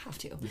have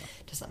to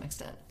some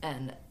extent.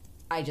 And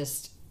I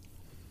just...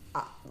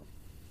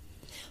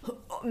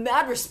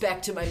 mad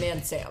respect to my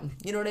man Sam.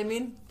 You know what I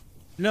mean?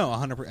 No,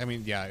 100%. I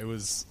mean, yeah, it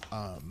was...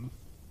 I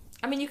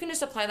mean, you can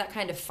just apply that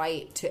kind of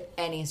fight to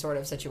any sort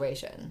of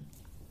situation.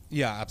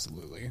 Yeah,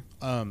 absolutely.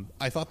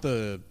 I thought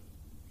the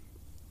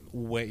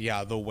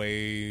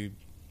way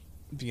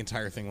the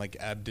entire thing, like,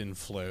 ebbed and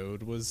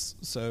flowed was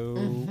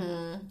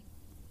so...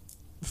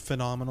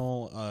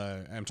 phenomenal.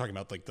 I'm talking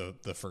about like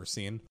the first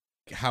scene,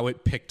 how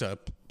it picked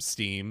up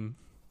steam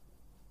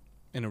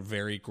in a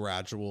very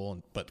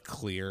gradual but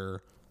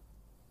clear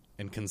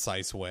and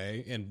concise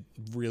way and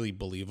really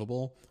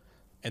believable,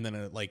 and then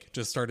it like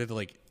just started to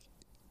like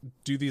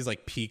do these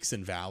like peaks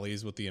and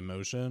valleys with the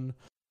emotion,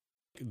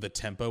 the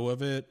tempo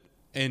of it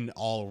in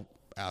all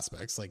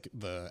aspects, like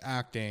the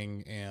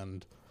acting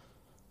and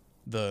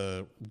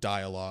the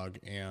dialogue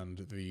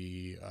and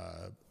the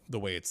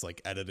way it's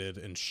like edited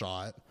and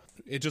shot.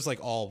 It just like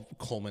all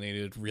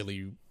culminated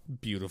really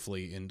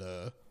beautifully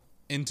into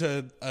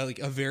like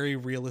a very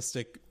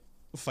realistic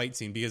fight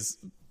scene, because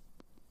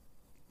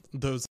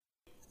those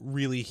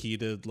really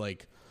heated,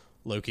 like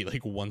low-key,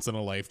 like once in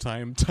a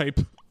lifetime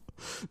type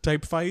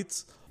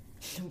fights,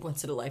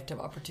 once in a lifetime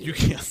you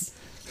opportunities.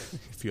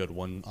 can't if you had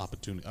one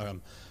opportunity,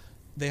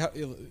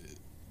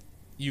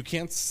 you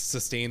can't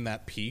sustain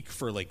that peak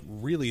for like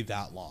really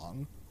that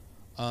long.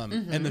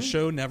 And the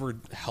show never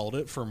held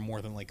it for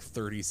more than like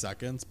 30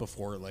 seconds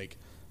before like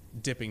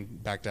dipping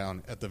back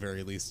down at the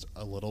very least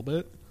a little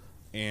bit.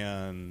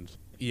 And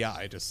yeah,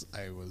 I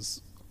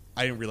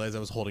didn't realize I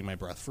was holding my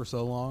breath for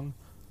so long.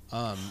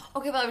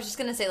 Okay, but I was just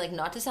gonna say, like,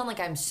 not to sound like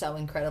I'm so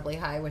incredibly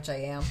high, which I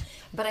am,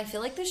 but I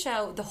feel like the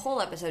show, the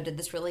whole episode did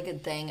this really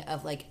good thing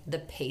of like the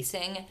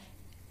pacing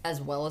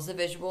as well as the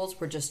visuals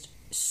were just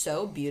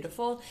so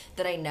beautiful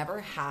that I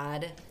never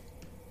had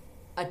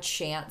a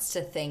chance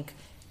to think,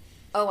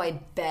 oh, I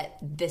bet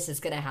this is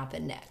going to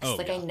happen next. Oh,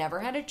 like, yeah. I never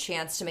had a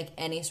chance to make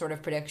any sort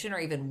of prediction or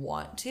even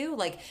want to.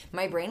 Like,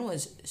 my brain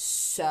was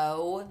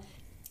so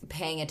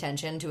paying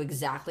attention to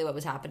exactly what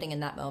was happening in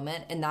that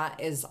moment. And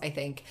that is, I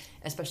think,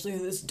 especially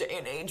in this day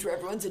and age where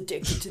everyone's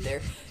addicted to their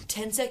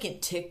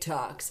 10-second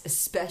TikToks,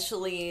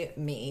 especially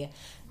me.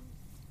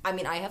 I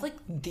mean, I have, like,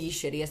 the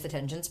shittiest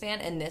attention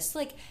span, and this,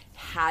 like,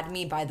 had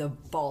me by the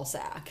ball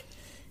sack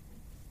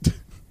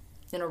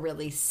in a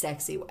really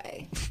sexy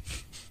way.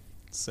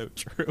 So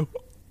true.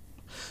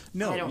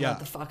 No, I don't know what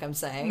the fuck I'm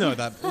saying. No,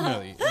 that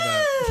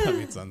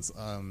made sense.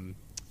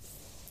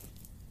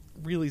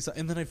 Really,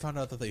 and then I found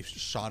out that they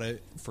shot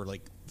it for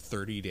like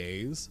 30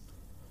 days.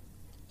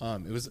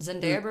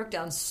 Zendaya broke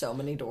down so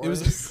many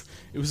doors.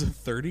 It was a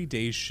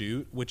 30-day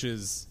shoot, which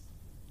is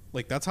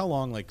like that's how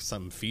long like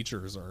some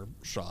features are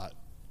shot,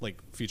 like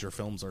feature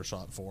films are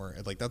shot for.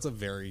 Like that's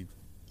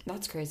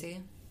That's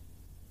crazy.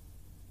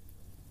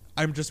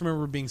 I just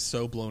remember being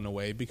so blown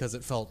away because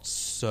it felt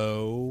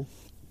so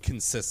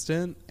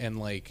consistent and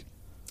like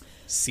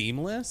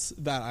seamless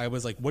that I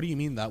was like, what do you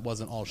mean that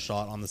wasn't all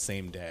shot on the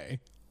same day?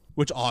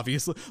 Which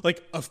obviously,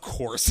 like, of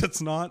course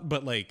it's not,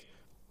 but like,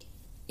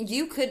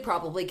 you could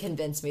probably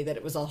convince me that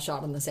it was all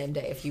shot on the same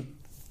day if you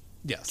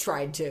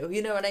tried to.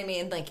 You know what I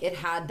mean? Like, it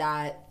had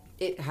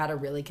a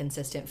really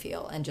consistent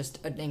feel and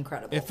just an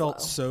incredible it felt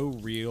flow. so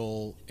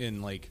real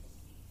in like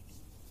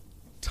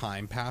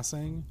time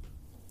passing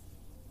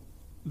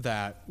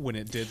that when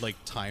it did like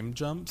time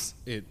jumps,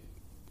 it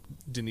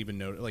didn't even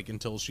know like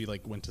until she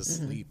like went to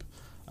sleep.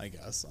 I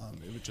guess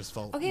it just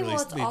felt Okay, really.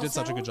 well, They did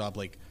such a good job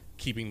like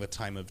keeping the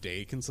time of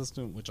day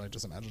consistent, which I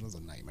just imagine is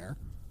a nightmare.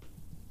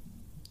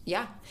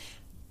 Yeah.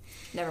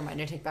 Never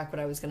mind. I take back what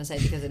I was going to say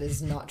because it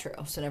is not true.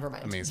 So never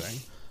mind. Amazing.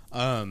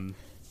 I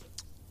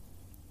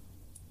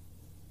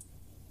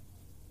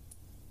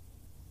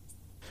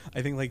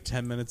think like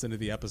 10 minutes into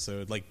the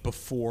episode, like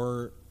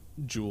before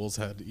Jules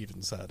had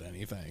even said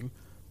anything,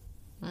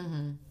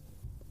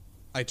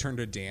 I turned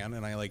to Dan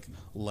and I like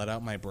let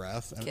out my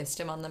breath and Kissed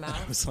him on the mouth.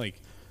 I was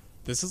like,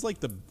 this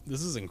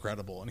is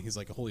incredible. And he's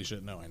like, holy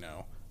shit, no, I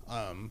know.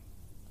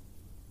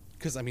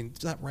 Because I mean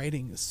that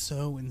writing is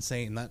so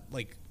insane that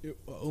like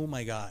oh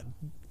my god,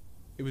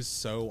 it was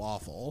so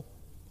awful.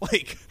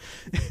 Like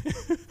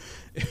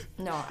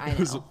No, I know. it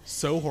was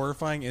so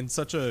horrifying and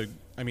such a,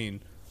 I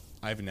mean,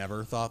 I've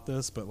never thought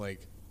this, but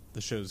like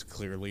the show's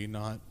clearly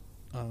not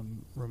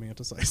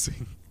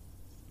romanticizing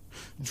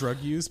drug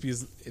use,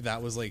 because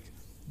that was like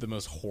the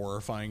most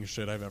horrifying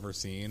shit I've ever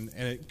seen.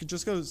 And it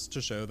just goes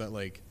to show that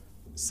like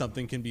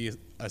something can be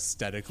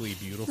aesthetically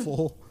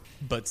beautiful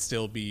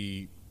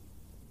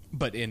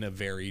but in a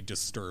very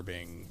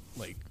disturbing,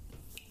 like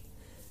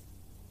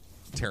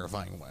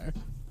terrifying way.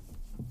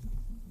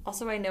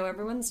 Also, I know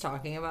everyone's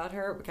talking about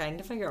her. We're trying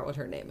to figure out what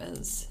her name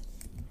is.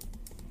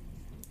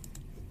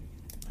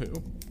 Who?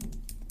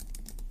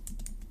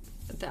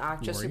 The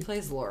actress Lori? who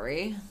plays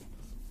Lori.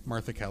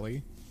 Martha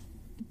Kelly.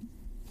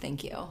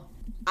 Thank you.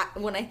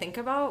 When I think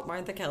about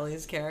Martha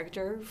Kelly's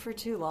character for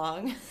too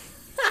long...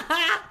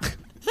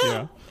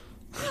 Yeah.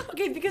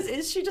 Okay, because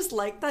is she just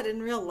like that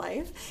in real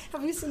life?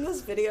 Have you seen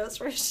those videos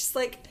where she's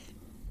like...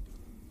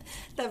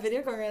 That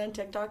video going around on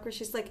TikTok where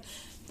she's like,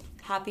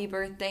 happy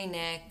birthday,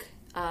 Nick.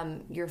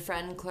 Your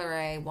friend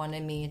Claire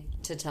wanted me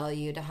to tell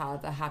you to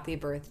have a happy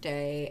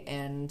birthday,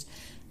 and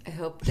I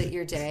hope that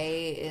your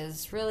day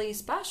is really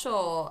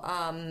special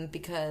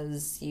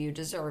because you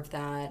deserve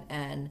that,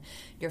 and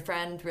your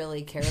friend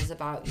really cares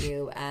about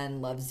you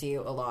and loves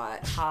you a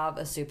lot. Have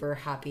a super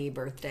happy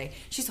birthday.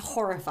 She's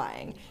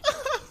horrifying.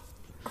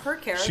 Her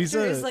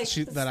character is like...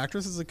 that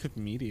actress is a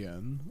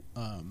comedian.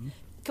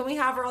 Can we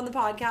have her on the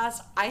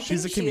podcast?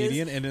 She's a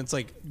comedian, and it's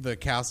like the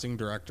casting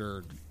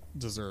director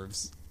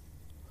deserves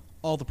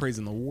all the praise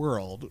in the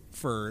world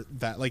for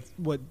that. Like,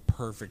 what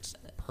perfect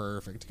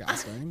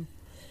casting.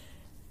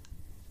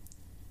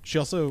 She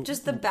also...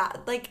 Just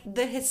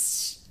the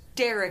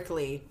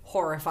hysterically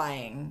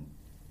horrifying.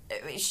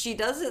 She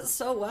does it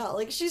so well.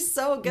 Like, she's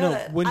so good.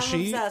 No, I'm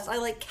obsessed.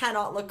 I,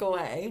 cannot look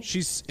away.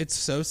 It's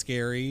so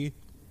scary,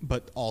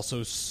 but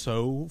also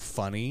so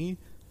funny,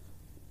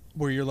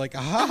 where you're like,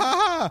 ha ha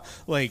ha!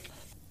 Like,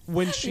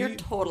 when she... You're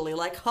totally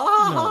like, ha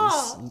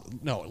ha!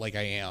 No, like,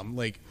 I am.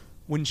 Like,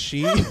 when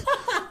she...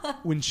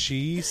 when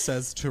she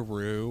says to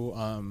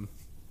Rue,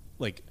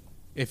 like,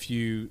 if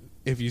you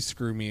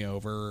screw me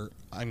over,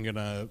 I'm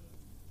gonna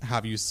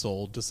have you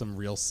sold to some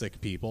real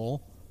sick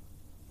people.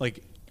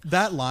 Like,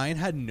 that line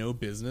had no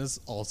business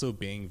also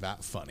being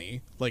that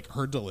funny. Like,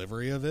 her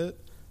delivery of it,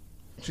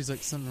 she's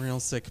like, some real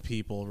sick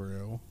people,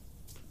 Rue.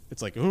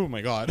 It's like, oh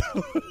my god.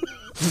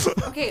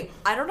 Okay,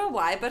 I don't know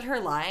why, but her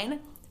line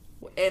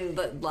in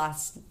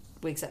this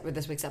week's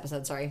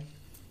episode, sorry,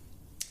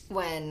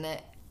 when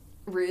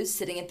Rue's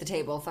sitting at the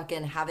table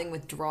fucking having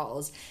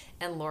withdrawals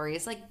and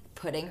Lori's like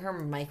putting her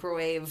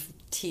microwave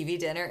TV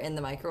dinner in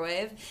the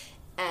microwave,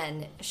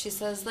 and she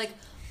says like,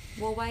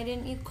 well, why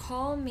didn't you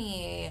call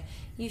me?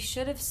 You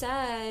should have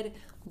said,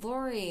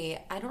 Lori,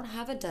 I don't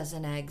have a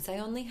dozen eggs, I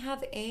only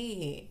have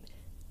 8.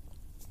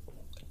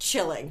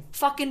 Chilling.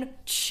 Fucking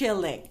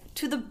chilling.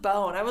 To the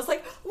bone. I was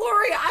like,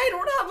 Lori, I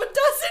don't have a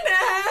dozen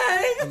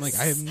eggs. I'm like,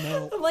 I have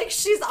no... I'm like,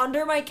 she's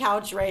under my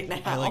couch right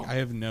now. I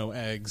have no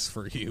eggs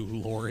for you,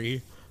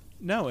 Lori.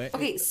 No.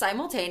 Okay,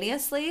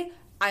 simultaneously,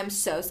 I'm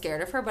so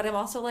scared of her, but I'm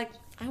also like,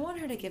 I want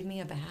her to give me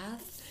a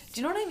bath.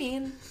 Do you know what I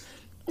mean?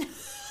 There's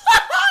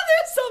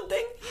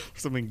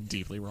something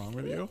deeply wrong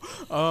with you.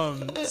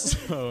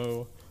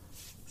 So...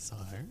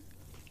 Sar?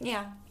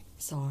 Yeah.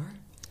 Sar?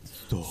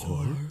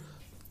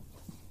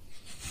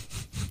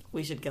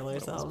 We should kill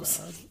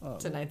ourselves.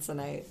 Tonight's the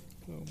night.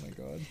 Oh my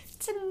god.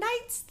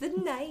 Tonight's the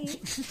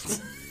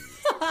night.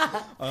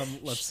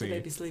 Let's see. Should I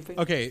be sleeping?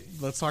 Okay,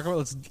 let's talk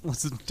about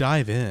let's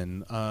dive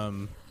in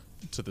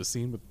to the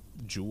scene with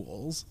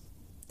Jules.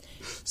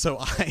 So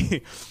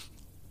I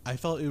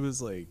felt it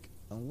was like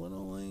a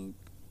little like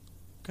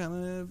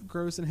kind of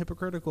gross and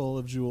hypocritical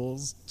of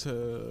Jules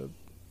to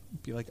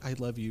be like, I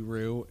love you,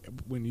 Rue,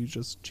 when you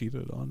just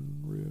cheated on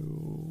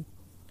Rue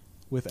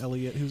with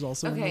Elliot, who's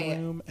also in the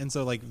room. And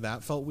so, like,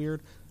 that felt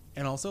weird.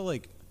 And also,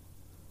 like,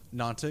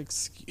 not to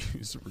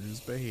excuse Rue's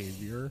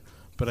behavior,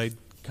 but I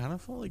kind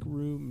of felt like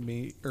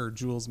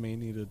Jules may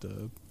needed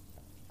to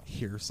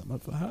hear some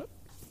of that.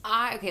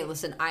 Okay,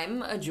 listen,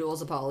 I'm a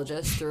Jules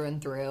apologist through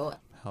and through.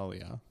 Hell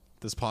yeah.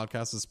 This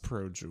podcast is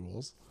pro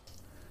Jules.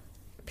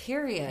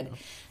 Period.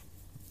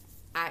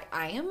 Yeah.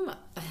 I am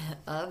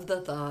of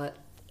the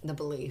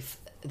belief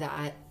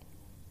that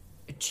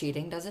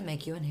cheating doesn't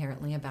make you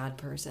inherently a bad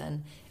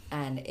person.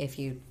 And if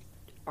you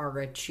are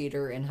a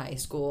cheater in high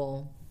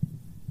school,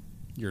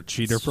 you're a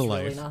cheater for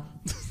life.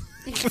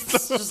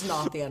 It's just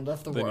not the end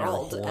of the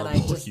world. And I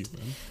just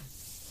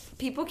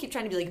people keep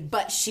trying to be like,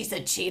 but she's a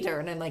cheater,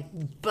 and I'm like,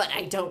 but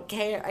I don't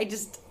care. I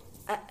just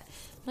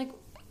like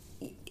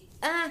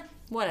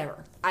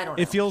whatever. I don't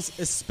know. It feels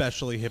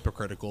especially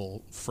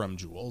hypocritical from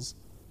Jules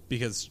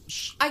because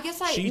she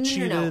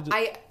cheated. No.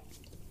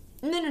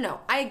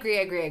 I agree.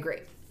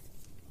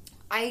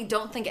 I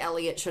don't think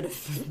Elliot should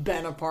have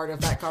been a part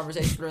of that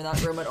conversation or in that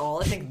room at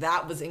all. I think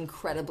that was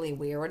incredibly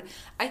weird.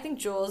 I think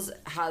Jules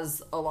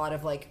has a lot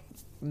of, like,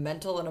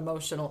 mental and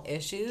emotional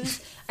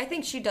issues. I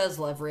think she does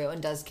love Rue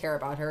and does care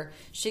about her.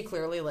 She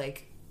clearly,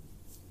 like,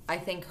 I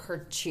think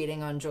her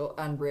cheating on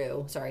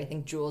Rue. Sorry, I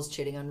think Jules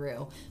cheating on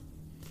Rue.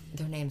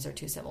 Their names are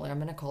too similar. I'm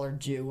going to call her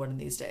Jew one of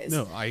these days.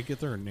 No, I get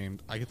them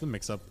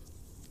mixed up,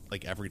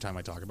 like, every time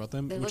I talk about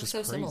them. They look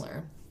so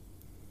similar.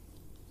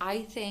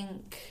 I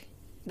think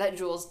that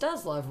Jules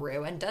does love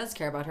Rue and does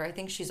care about her. I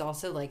think she's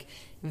also, like,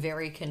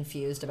 very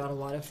confused about a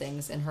lot of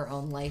things in her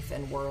own life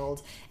and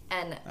world.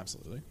 And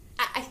absolutely.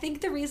 I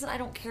think the reason I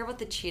don't care about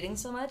the cheating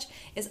so much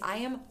is I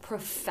am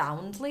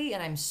profoundly,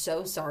 and I'm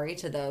so sorry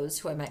to those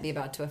who I might be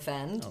about to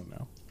offend. Oh,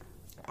 no.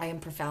 I am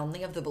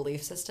profoundly of the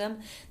belief system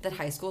that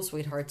high school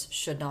sweethearts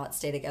should not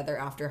stay together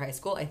after high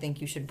school. I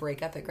think you should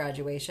break up at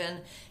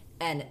graduation.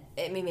 And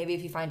I mean, maybe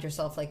if you find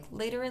yourself like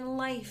later in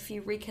life,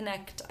 you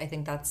reconnect. I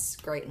think that's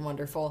great and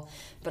wonderful.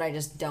 But I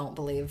just don't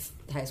believe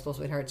high school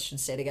sweethearts should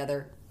stay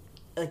together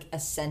like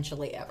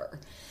essentially ever.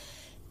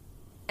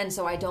 And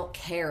so I don't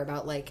care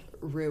about like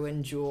Rue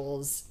and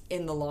Jules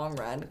in the long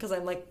run, because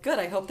I'm like, good,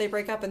 I hope they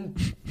break up in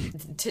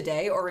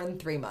today or in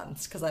 3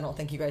 months, because I don't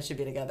think you guys should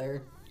be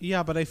together.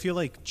 Yeah, but I feel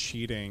like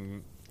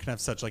cheating can have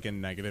such like a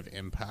negative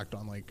impact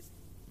on like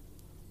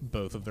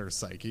both of their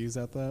psyches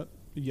at that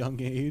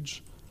young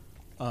age.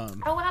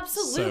 Oh,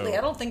 absolutely. So,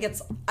 I don't think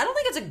it's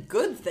a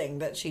good thing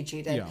that she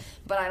cheated, yeah.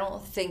 but I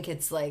don't think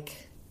it's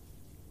like,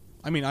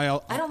 I mean, I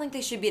don't think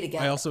they should be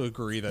together. I also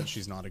agree that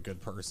she's not a good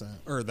person,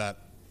 or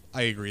that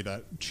I agree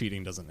that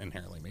cheating doesn't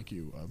inherently make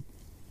you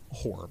a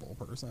horrible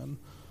person.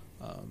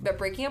 But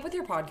breaking up with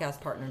your podcast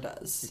partner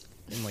does.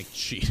 And like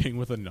cheating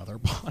with another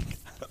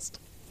podcast.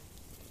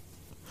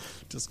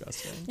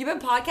 Disgusting. You've been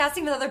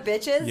podcasting with other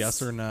bitches?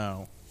 Yes or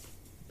no?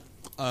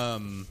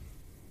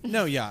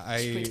 No, yeah,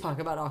 Should we talk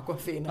about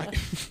Aquafina?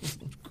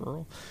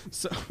 Girl.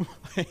 So,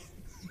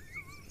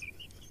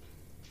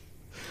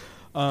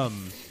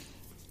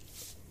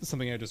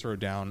 something I just wrote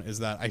down is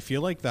that I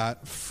feel like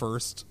that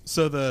first...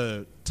 So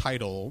the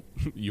title,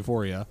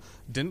 Euphoria,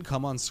 didn't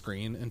come on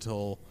screen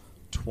until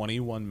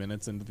 21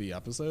 minutes into the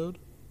episode.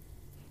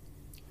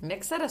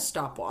 Nick said a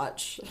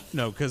stopwatch.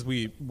 No, because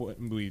we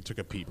took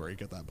a pee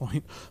break at that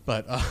point.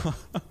 But...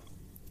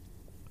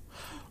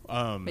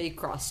 But you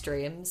cross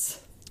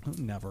streams.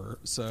 Never.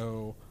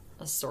 So...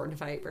 A sword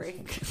fight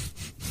break.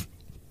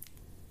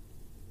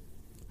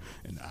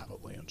 An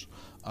avalanche.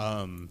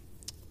 God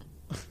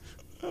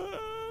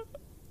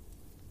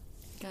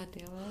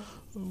damn it.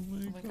 Oh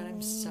my God,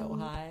 I'm so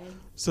high.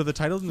 So the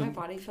title didn't... My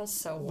body feels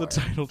so warm. The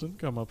title didn't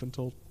come up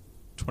until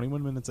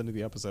 21 minutes into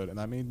the episode, and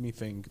that made me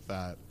think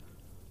that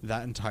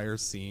that entire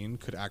scene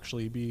could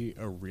actually be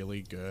a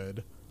really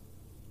good,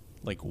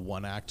 like,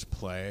 one-act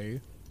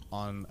play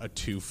on a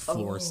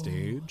 2-floor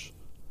stage.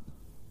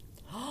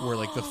 Where,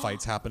 like, the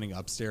fight's happening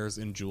upstairs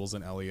and Jules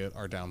and Elliot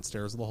are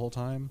downstairs the whole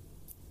time.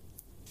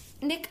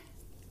 Nick,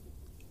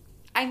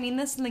 I mean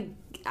this in the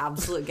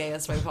absolute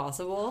gayest way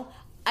possible.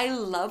 I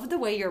love the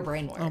way your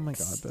brain works. Oh my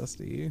god,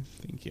 bestie.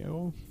 Thank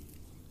you.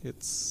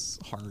 It's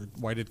hard.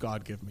 Why did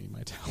God give me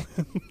my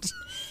talent?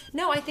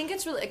 No, I think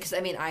it's really... Because, I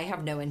mean, I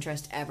have no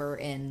interest ever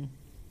in...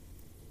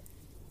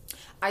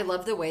 I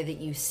love the way that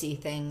you see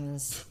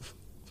things,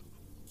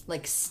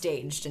 like,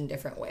 staged in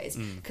different ways.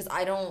 Because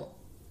I don't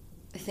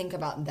think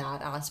about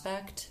that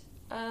aspect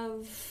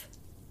of,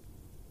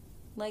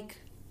 like,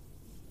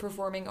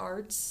 performing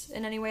arts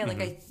in any way.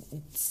 Like, I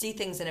see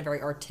things in a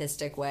very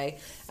artistic way,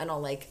 and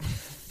I'll, like...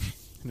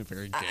 In a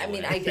very gay I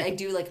mean, way. I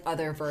do, like,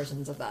 other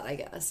versions of that, I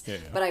guess. Yeah.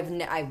 But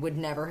I would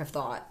never have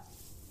thought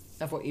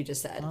of what you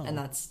just said, and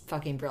that's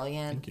fucking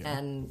brilliant. Thank you.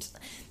 And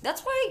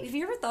that's why, have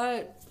you ever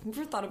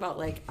thought about,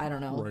 like, I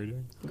don't know,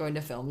 Writing. going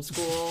to film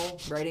school,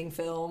 writing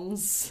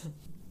films,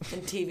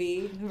 and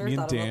TV? Have you ever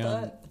thought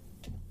about that?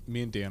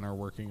 Me and Dan are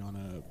working on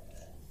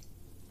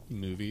a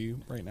movie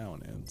right now,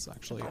 and it's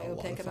actually a lot of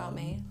Biopic about fun.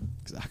 me?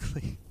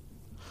 Exactly.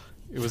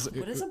 What is a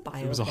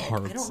biopic? It was a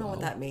hard I don't know what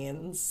sell. that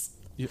means.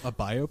 A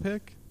biopic?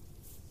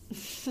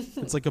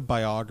 It's like a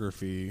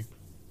biography,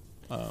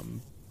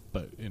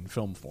 but in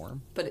film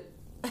form. But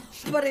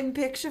in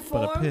picture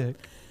form? But a pic.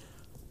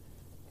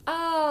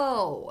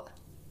 Oh.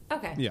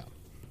 Okay. Yeah.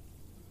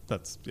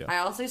 That's, yeah. I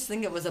also just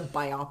think it was a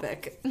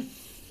biopic.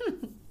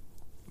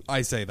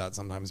 I say that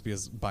sometimes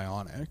because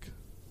bionic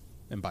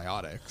and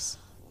biotics.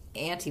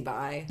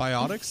 Anti-bi.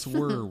 Biotics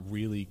were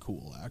really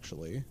cool,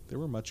 actually. They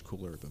were much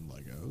cooler than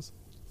Legos.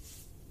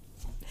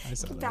 I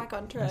said it. Back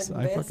on track,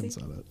 I fucking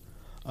said it.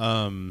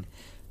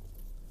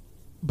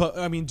 But,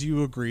 I mean, do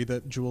you agree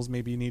that Jules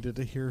maybe needed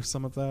to hear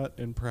some of that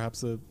in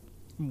perhaps a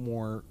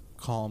more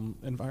calm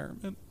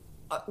environment?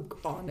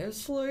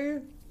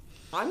 Honestly,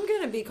 I'm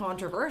going to be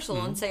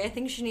controversial and say I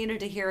think she needed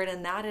to hear it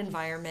in that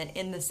environment,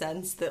 in the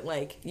sense that,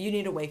 like, you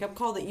need a wake-up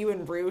call that you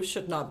and Rue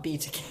should not be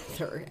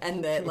together,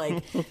 and that,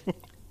 like,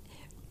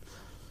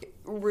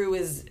 Rue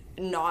is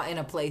not in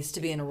a place to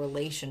be in a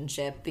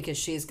relationship because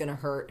she's going to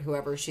hurt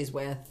whoever she's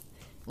with.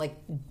 Like,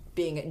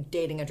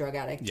 dating a drug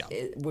addict,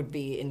 it would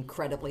be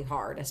incredibly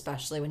hard,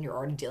 especially when you're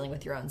already dealing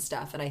with your own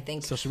stuff. And I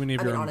think, especially when you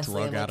have your own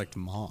drug addict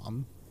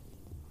mom,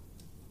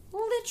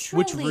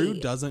 literally, which Rue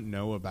doesn't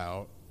know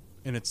about,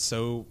 and it's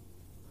so...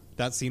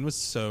 That scene was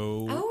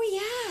so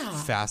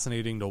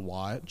fascinating to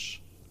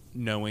watch,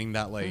 knowing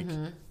that, like,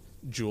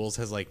 Jules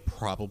has, like,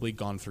 probably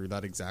gone through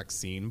that exact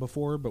scene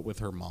before, but with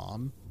her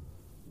mom.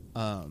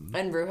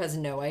 And Rue has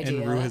no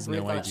idea. Rue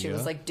thought she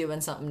was, like, doing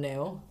something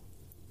new.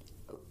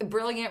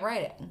 Brilliant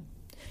writing.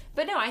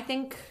 But no, I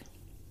think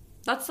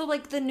that's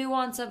the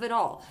nuance of it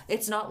all.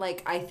 It's not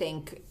like I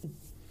think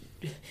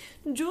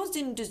Jules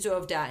didn't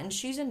deserve that and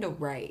she's in the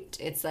right.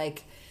 It's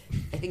like,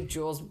 I think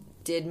Jules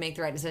did make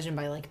the right decision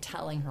by, like,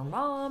 telling her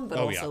mom,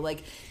 but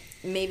like,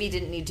 maybe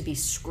didn't need to be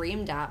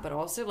screamed at, but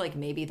also, like,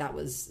 maybe that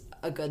was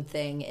a good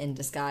thing in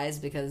disguise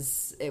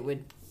because it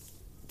would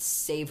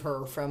save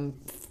her from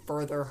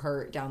further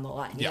hurt down the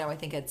line. You know, I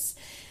think it's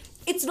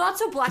not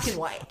so black and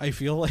white. I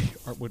feel like,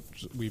 what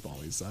we've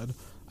always said,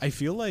 I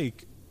feel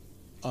like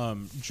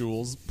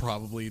Jules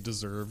probably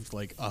deserved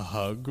like a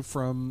hug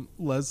from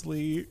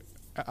Leslie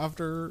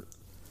after,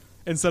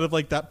 instead of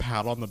like that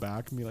pat on the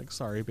back and be like,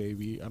 sorry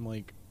baby. I'm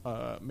like,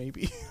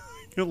 maybe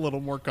a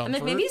little more comfort. I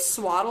mean, maybe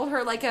swaddle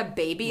her like a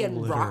baby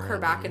and rock her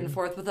back and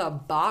forth with a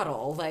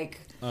bottle. Like,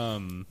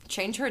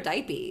 change her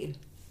diaper.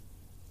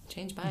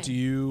 Change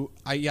mine.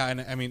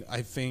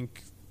 I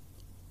think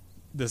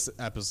this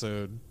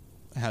episode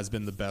has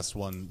been the best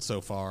one so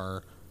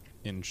far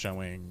in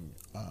showing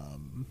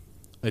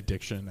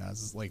addiction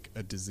as like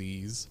a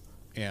disease,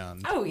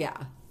 and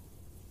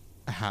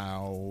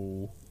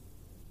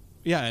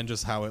and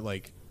just how it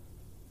like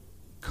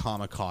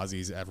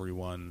kamikazes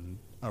everyone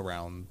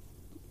around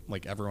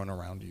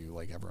you,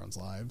 like everyone's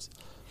lives.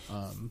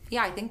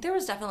 I think there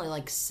was definitely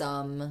like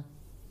some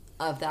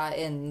of that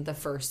in the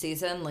first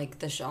season, like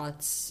the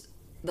shots,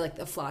 like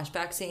the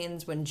flashback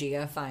scenes when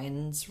Gia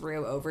finds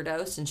Rue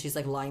overdosed and she's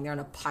like lying there on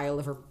a pile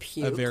of her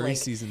puke, a very like,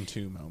 season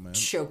 2 moment,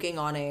 choking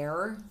on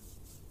air.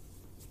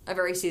 A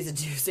very season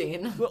 2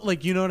 scene. Well,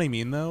 like, you know what I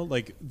mean though,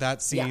 like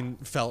that scene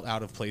felt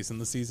out of place in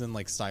the season,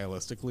 like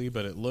stylistically,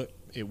 but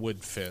it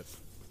would fit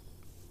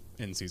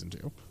in season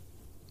 2.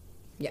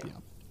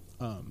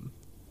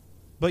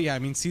 But yeah, I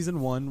mean,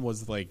 season 1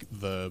 was like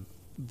the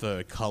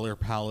color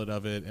palette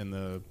of it and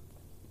the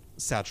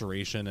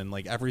saturation and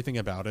like everything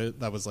about it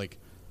that was like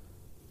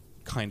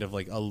kind of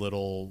like a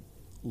little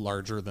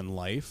larger than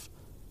life,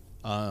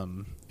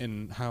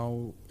 and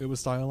how it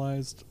was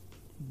stylized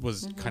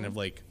was kind of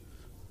like,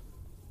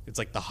 it's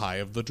like the high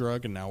of the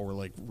drug, and now we're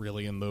like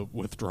really in the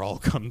withdrawal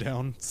come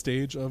down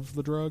stage of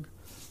the drug.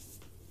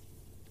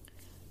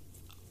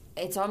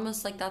 It's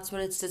almost like that's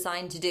what it's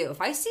designed to do.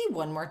 If I see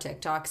one more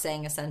TikTok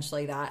saying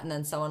essentially that, and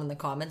then someone in the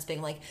comments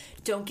being like,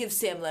 don't give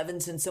Sam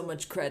Levinson so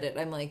much credit,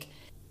 I'm like,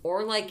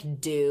 or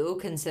like do,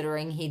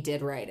 considering he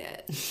did write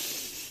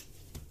it.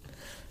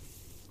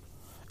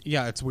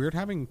 Yeah, it's weird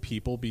having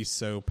people be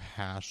so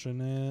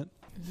passionate.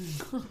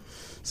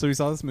 So we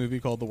saw this movie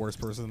called The Worst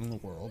Person in the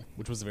World,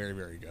 which was very,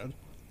 very good.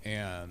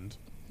 And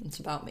it's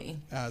about me.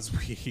 I was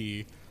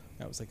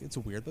like, it's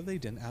weird that they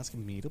didn't ask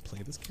me to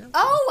play this character.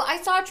 Oh, I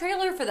saw a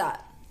trailer for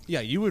that. Yeah,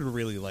 you would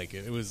really like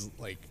it. It was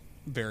like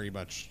very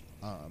much,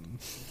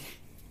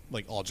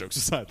 like all jokes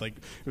aside, like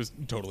it was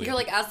totally. You're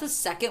like, as the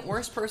second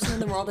worst person in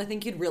the world, I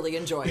think you'd really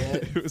enjoy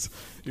it.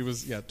 it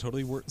was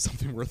totally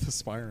something worth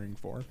aspiring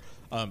for.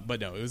 But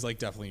no, it was like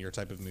definitely your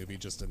type of movie,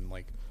 just in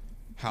like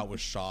how it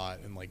was shot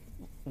and like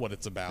what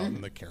it's about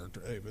and the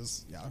character. It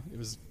was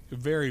a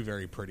very,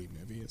 very pretty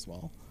movie as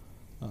well,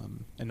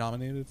 and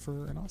nominated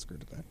for an Oscar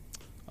today.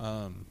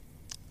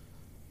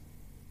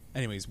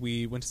 Anyways,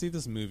 we went to see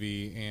this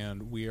movie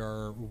and we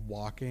are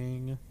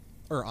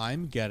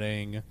I'm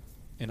getting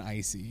an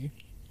icy.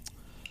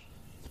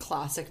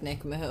 Classic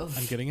Nick move.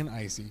 I'm getting an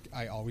icy.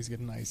 I always get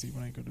an icy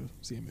when I go to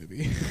see a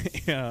movie.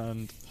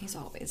 And he's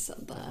always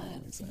said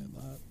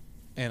that.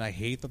 And I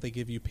hate that they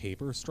give you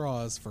paper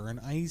straws for an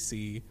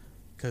icy,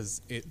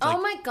 because it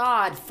oh my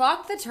god,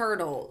 fuck the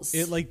turtles.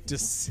 It like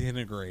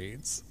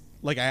disintegrates.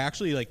 Like I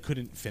actually like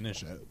couldn't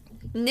finish it.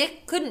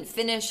 Nick couldn't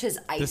finish his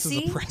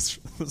icy.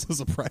 This is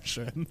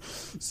oppression.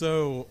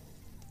 So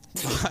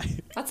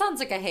that sounds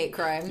like a hate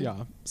crime.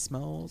 Yeah,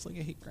 smells like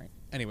a hate crime.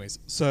 Anyways,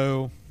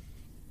 so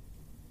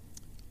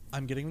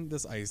I'm getting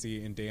this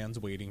icy and Dan's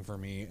waiting for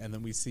me, and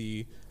then we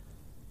see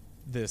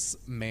this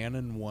man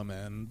and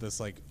woman, this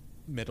like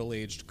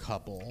middle-aged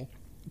couple,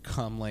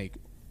 come like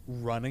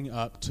running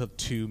up to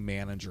two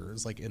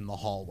managers like in the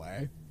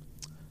hallway,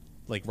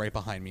 like right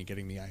behind me,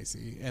 getting the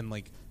icy, and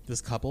like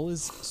this couple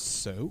is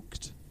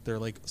soaked. They're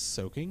like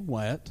soaking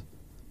wet,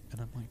 and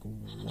I'm like,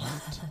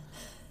 what?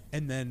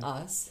 And then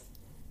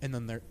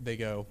they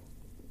go,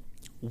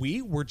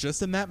 we were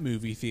just in that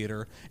movie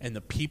theater, and the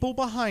people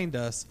behind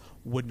us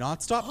would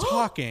not stop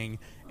talking,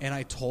 and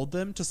I told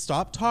them to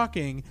stop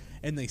talking,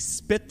 and they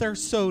spit their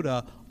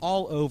soda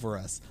all over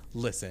us.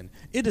 Listen,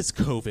 it is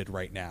COVID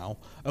right now,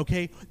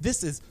 okay?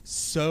 This is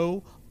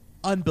so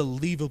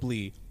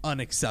unbelievably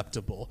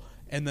unacceptable.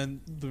 And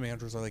then the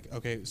managers are like,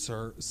 okay,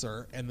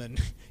 sir. And then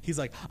he's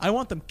like, I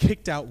want them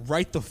kicked out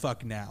right the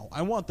fuck now.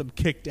 I want them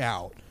kicked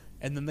out.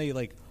 And then they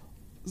like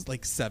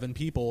 7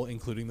 people,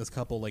 including this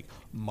couple, like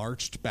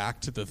marched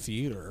back to the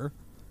theater.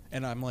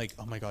 And I'm like,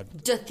 oh my God.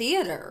 To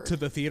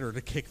the theater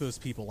to kick those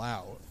people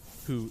out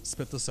who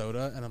spit the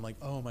soda. And I'm like,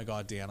 oh my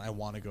God, Dan, I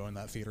want to go in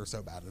that theater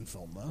so bad and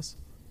film this.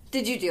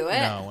 Did you do it?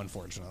 No,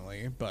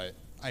 unfortunately. But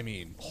I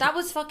mean, that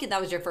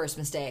was your first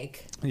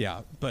mistake.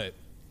 Yeah, but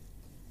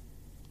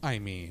I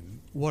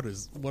mean, what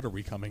are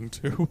we coming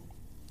to?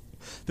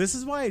 This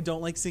is why I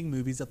don't like seeing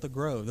movies at the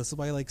Grove. This is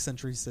why I like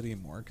Century City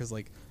more, because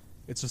like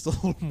it's just a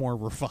little more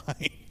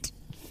refined.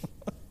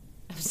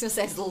 I was gonna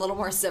say it's a little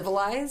more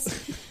civilized.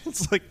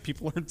 It's like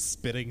people aren't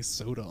spitting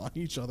soda on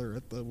each other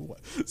at the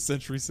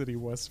Century City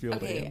Westfield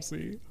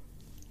AMC.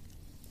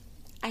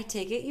 I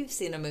take it you've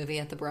seen a movie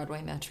at the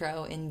Broadway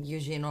Metro in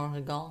Eugene,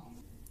 Oregon.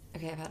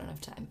 Okay, I've had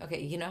enough time.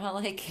 Okay, you know how,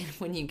 like,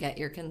 when you get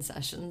your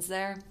concessions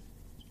there,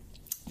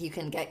 you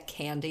can get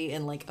candy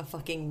in, like, a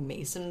fucking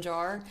mason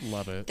jar?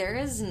 Love it. There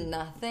is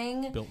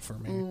nothing Built for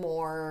me.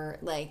 more,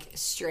 like,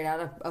 straight out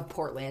of a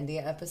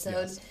Portlandia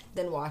episode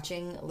than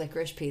watching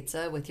Licorice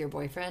Pizza with your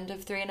boyfriend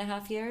of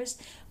 3.5 years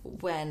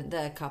when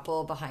the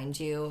couple behind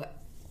you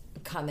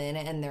come in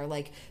and they're,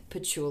 like,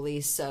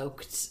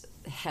 patchouli-soaked,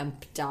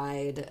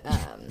 hemp-dyed,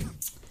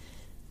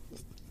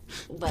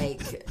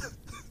 like,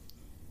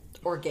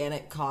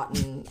 organic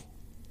cotton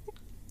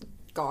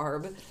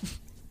garb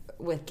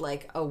with,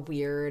 like, a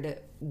weird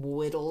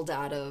whittled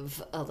out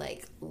of a,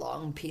 like,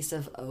 long piece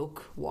of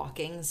oak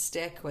walking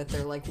stick with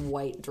their, like,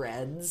 white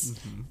dreads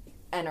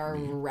and are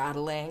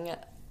rattling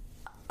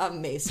a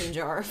mason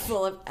jar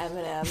full of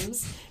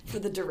M&Ms for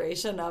the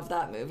duration of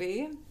that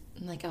movie.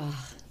 I'm like, oh,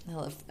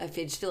 I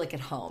just feel like at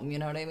home, you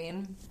know what I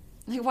mean?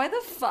 Like, why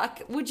the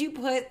fuck would you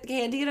put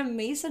candy in a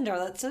mason jar?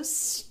 That's so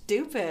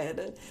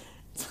stupid.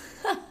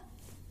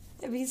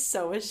 I'd be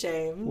so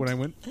ashamed. When I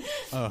went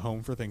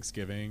home for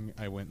Thanksgiving,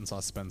 I went and saw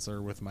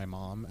Spencer with my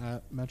mom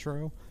at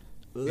Metro.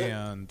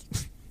 And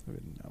I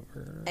would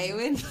never. I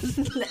would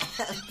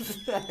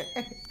never.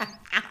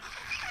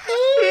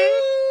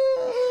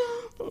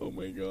 Oh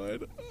my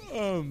god.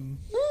 I'm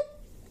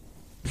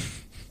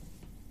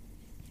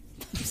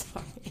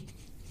sorry.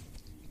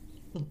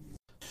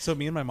 So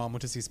me and my mom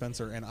went to see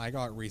Spencer, and I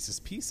got Reese's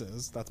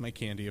Pieces. That's my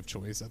candy of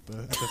choice at the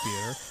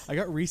theater. I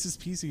got Reese's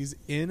Pieces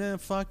in a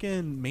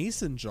fucking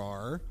mason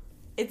jar.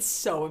 It's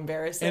so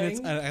embarrassing.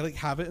 And I like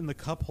have it in the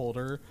cup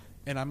holder,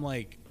 and I'm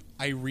like,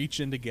 I reach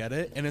in to get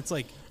it, and it's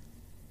like,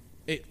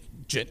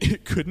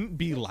 it couldn't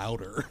be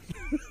louder.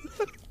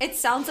 It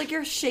sounds like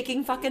you're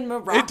shaking fucking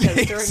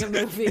maracas during a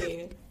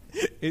movie.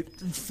 It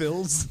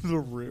fills the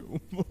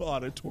room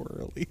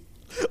auditorily,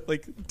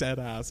 like dead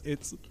ass.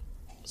 It's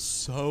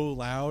so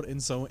loud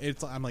and so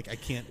I'm like, I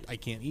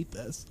can't eat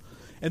this.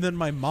 And then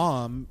my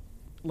mom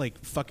like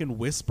fucking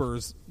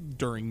whispers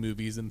during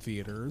movies in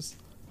theaters,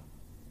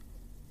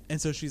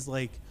 and so she's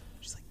like,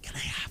 can I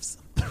have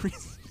some of the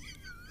Reese's Pieces?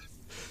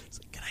 She's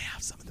like, can I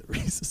have some of the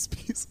Reese's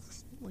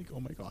Pieces? I'm like, oh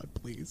my god,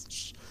 please.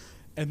 Shh.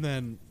 And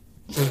then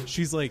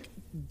she's like,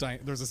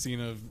 there's a scene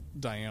of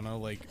Diana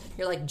like,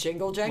 you're like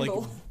jingle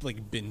jangle,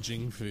 like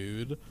binging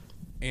food,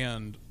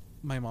 and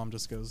my mom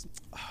just goes,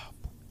 oh.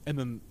 And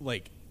then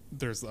like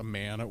there's a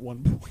man at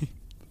one point,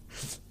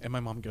 and my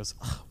mom goes,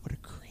 oh, what a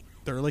creep.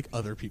 There are like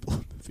other people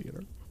in the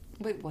theater.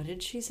 Wait, what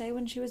did she say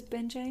when she was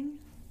binging?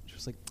 She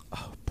was like,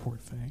 oh, poor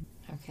thing.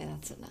 Okay,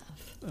 that's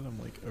enough. And I'm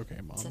like, okay,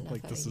 mom, that's enough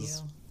like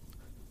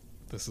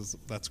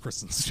that's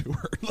Kristen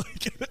Stewart.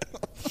 Like,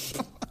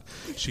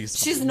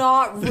 she's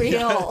not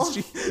real.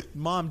 Yeah,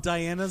 Mom,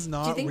 Diana's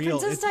not real. Do you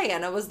think Princess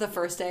Diana was the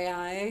first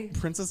AI?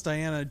 Princess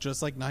Diana,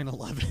 just like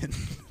 9/11,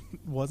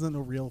 wasn't a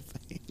real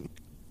thing.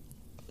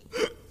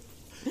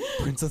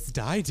 Princess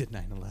died at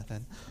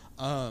 9/11.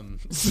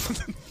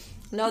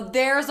 No,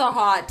 there's a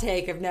hot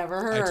take I've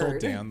never heard. I told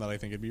Dan that I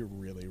think it'd be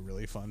really,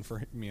 really fun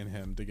for me and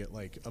him to get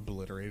like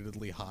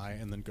obliteratedly high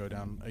and then go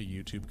down a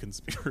YouTube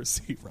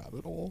conspiracy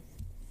rabbit hole.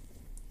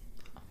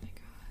 Oh my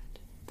god,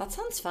 that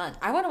sounds fun.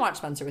 I want to watch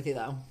Spencer with you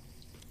though,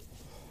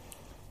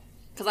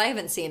 because I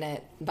haven't seen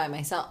it by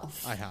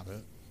myself. I have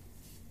it.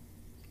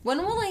 When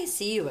will I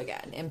see you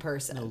again in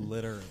person? No,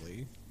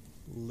 literally.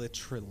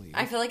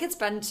 I feel like it's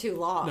been too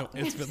long. No,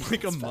 it's been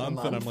like a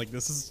month, and I'm like,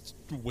 this is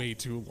way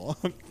too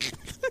long.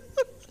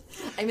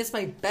 I miss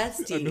my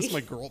bestie. I miss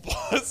my girl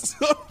boss.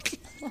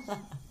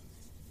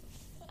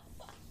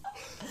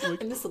 I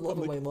miss the love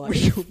of my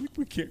life.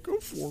 We can't go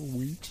 4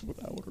 weeks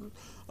without her.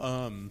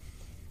 Oh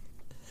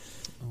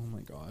my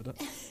god.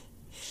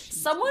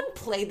 Someone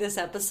played this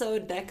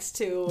episode next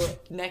to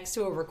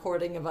a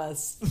recording of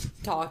us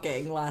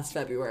talking last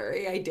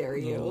February. I dare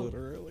you. No,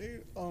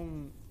 literally.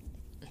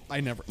 I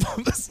never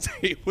thought this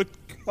day would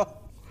come.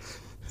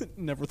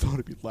 Never thought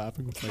I'd be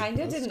laughing with my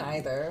Kinda didn't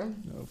either.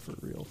 No, for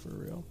real.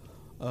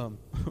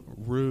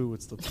 Rue,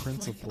 it's the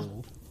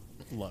principal.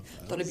 Love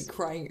that. Thought I'd be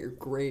crying at your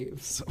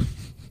grave. So,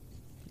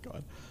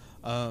 God.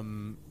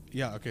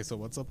 Yeah, okay, so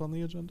what's up on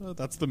the agenda?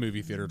 That's the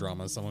movie theater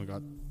drama. Someone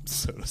got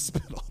soda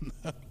spit on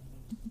them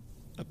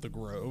at the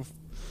Grove.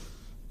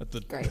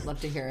 Great,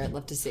 love to hear it,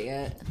 love to see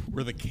it.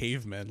 Where the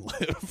cavemen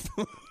live.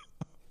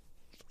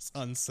 This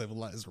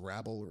uncivilized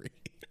rabblery.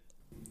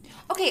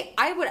 Okay,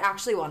 I would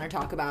actually want to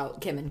talk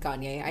about Kim and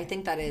Kanye. I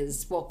think that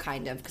is, well,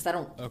 kind of, because I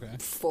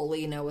don't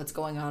fully know what's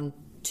going on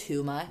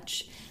too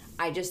much.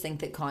 I just think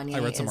that Kanye is I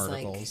read some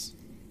articles.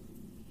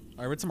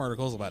 I read some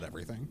articles about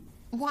everything.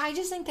 Well, I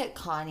just think that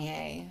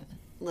Kanye...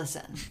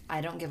 Listen,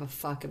 I don't give a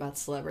fuck about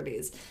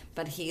celebrities,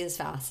 but he is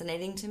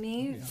fascinating to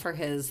me for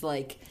his,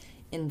 like,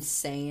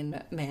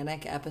 insane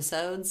manic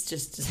episodes,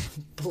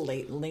 just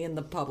blatantly in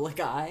the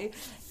public eye,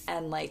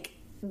 and, like,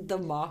 the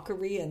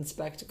mockery and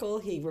spectacle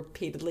he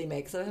repeatedly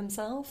makes of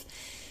himself.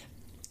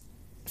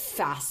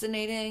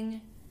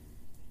 Fascinating.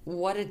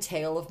 What a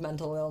tale of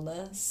mental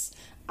illness.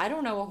 I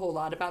don't know a whole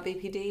lot about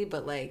BPD,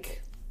 but,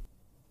 like...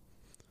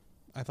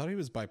 I thought he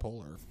was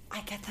bipolar.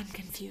 I get them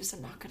confused,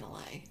 I'm not gonna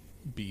lie.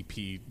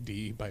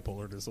 BPD,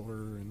 bipolar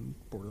disorder, and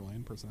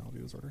borderline personality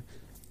disorder.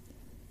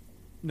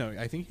 No,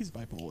 I think he's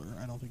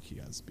bipolar. I don't think he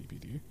has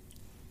BPD.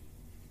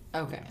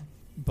 Okay.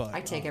 But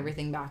I take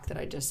everything back that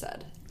I just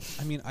said.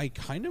 I mean, I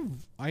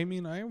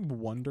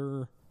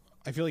wonder.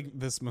 I feel like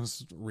this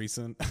most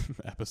recent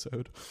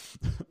episode,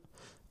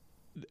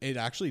 it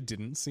actually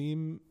didn't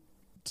seem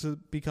to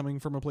be coming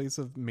from a place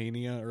of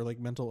mania or like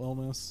mental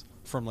illness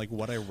from like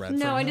what I read.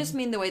 No, from I him. just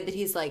mean the way that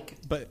he's like,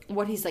 But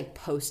what he's like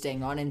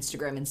posting on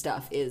Instagram and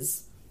stuff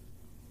is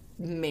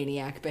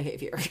maniac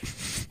behavior.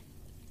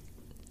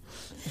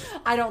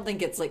 I don't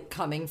think it's like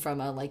coming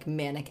from a like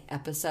manic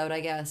episode,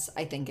 I guess.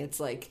 I think it's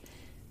like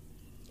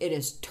it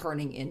is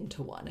turning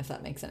into one, if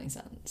that makes any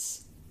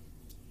sense.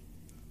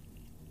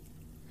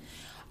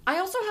 I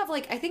also have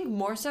like, I think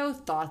more so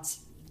than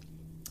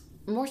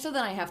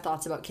I have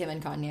thoughts about Kim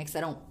and Kanye, because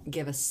I don't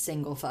give a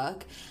single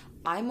fuck.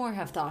 I more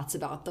have thoughts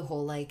about the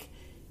whole like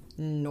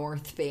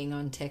North being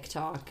on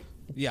TikTok,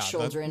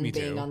 children me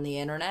being too. on the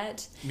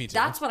internet. Me too.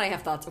 That's what I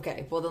have thoughts.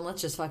 Okay, well then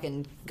let's just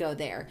fucking go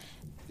there.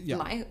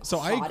 Yeah. So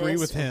I agree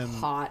with him.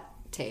 Hot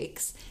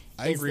takes.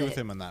 I agree with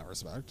him in that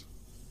respect.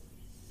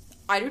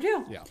 I do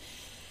too. Yeah.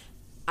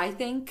 I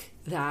think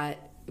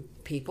that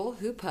people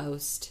who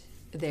post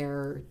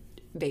their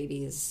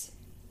babies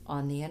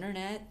on the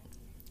internet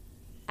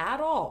at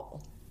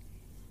all,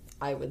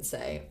 I would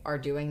say, are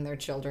doing their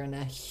children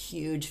a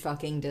huge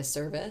fucking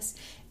disservice.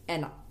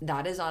 And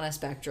that is on a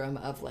spectrum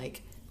of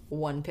like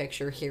one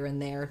picture here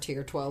and there to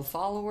your 12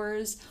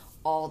 followers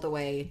all the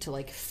way to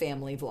like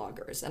family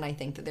vloggers. And I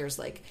think that there's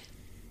like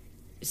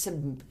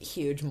some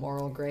huge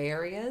moral gray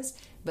areas,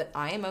 but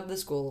I am of the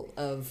school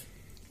of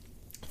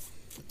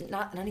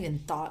not even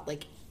thought,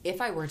 like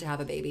if I were to have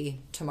a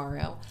baby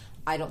tomorrow,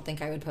 I don't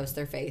think I would post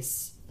their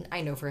face.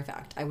 I know for a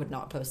fact I would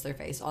not post their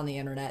face on the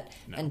internet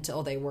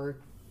until they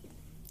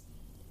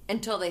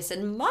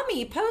said,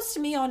 "Mommy, post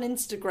me on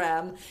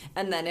Instagram."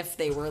 And then if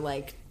they were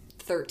like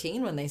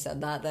 13 when they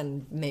said that,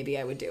 then maybe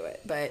I would do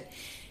it. But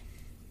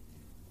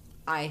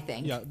I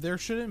think there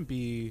shouldn't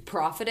be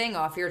profiting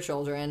off your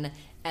children,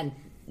 and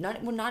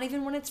not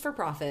even when it's for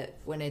profit,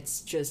 when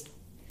it's just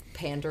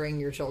pandering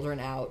your children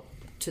out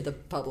to the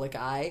public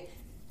eye,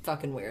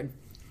 fucking weird.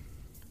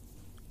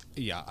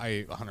 Yeah,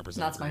 I 100%.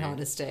 That's agree. my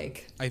hottest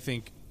take. I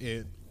think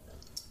it.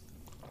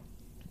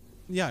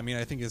 Yeah, I mean,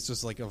 I think it's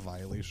just like a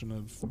violation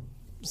of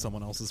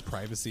someone else's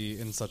privacy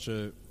in such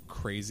a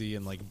crazy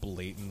and like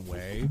blatant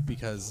way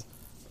because,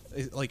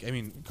 like, I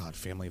mean, God,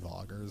 family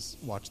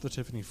vloggers. Watch the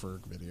Tiffany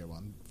Ferg video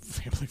on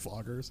family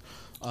vloggers.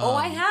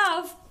 I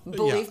have.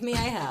 Believe me, I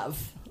have.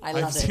 I've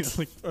love it. I've seen it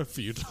like a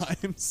few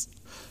times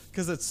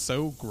because it's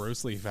so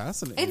grossly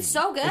fascinating. It's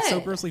so good. It's so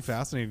grossly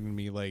fascinating to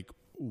me. Like,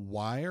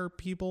 why are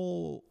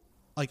people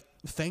like?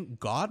 Thank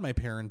God my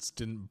parents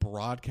didn't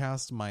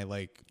broadcast my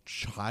like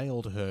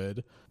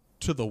childhood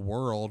to the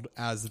world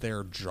as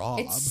their job.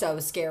 It's so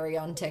scary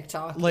on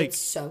TikTok. Like, it's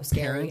so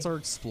scary. Parents are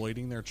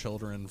exploiting their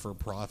children for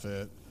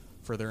profit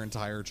for their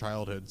entire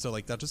childhood. So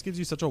like that just gives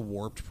you such a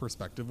warped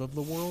perspective of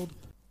the world.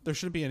 There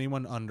shouldn't be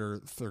anyone under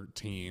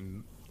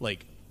 13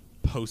 like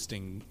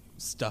posting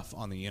stuff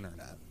on the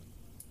internet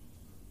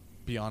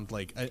beyond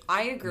like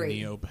I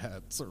agree.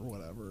 Neopets or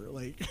whatever.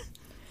 Like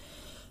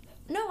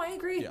no, I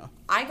agree. Yeah.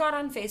 I got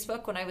on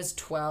Facebook when I was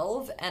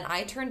 12 and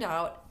I turned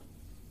out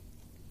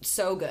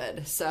so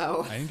good.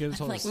 So I didn't get it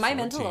until like I was my 14.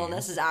 mental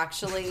illness is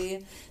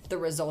actually the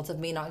result of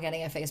me not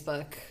getting a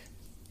Facebook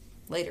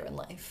later in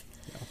life.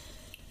 Yeah.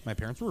 My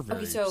parents were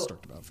very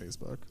strict about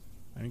Facebook.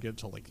 I didn't get it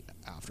until like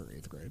after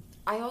 8th grade.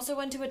 I also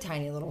went to a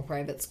tiny little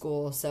private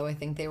school, so I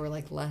think they were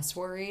like less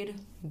worried.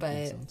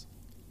 But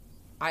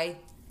I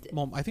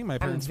think my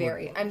parents.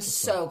 I'm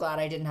so glad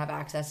I didn't have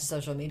access to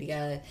social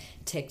media,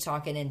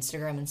 TikTok and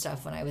Instagram and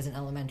stuff when I was in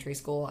elementary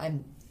school.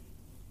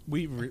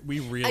 We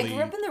really. I grew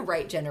up in the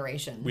right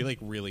generation. We like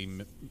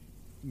really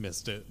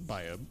missed it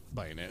by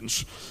an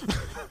inch.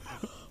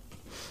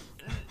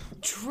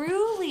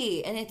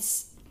 Truly, and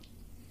it's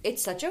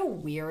such a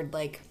weird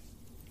like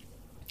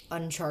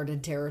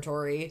uncharted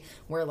territory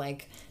where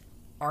like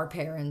our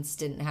parents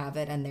didn't have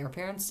it and their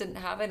parents didn't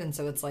have it, and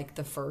so it's like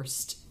the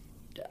first.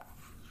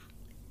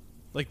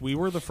 Like we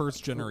were the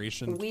first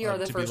generation. We are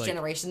the first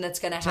generation that's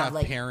going to have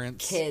like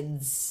parents.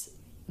 Kids.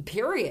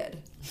 Period.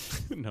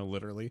 No,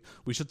 literally.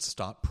 We should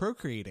stop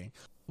procreating.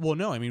 Well,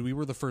 no, I mean we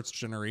were the first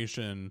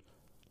generation,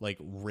 like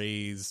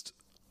raised,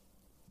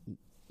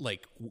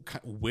 like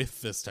with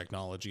this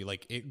technology.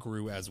 Like it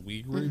grew as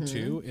we grew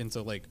too, and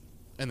so like,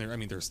 and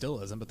there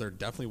still isn't, but there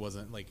definitely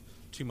wasn't like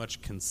too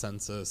much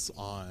consensus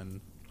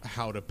on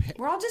how to.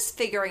 We're all just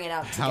figuring it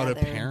out how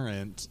together. to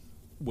parent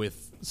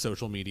with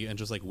social media and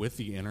just like with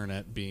the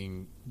internet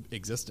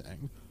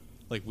existing,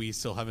 like we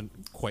still haven't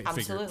quite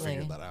figured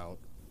that out,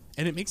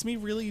 and it makes me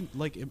really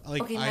like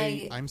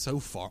okay, I'm so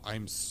far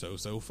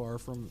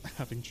from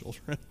having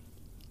children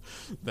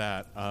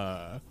that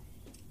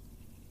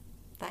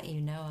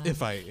you know of.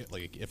 if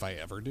I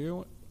ever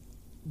do,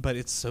 but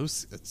it's so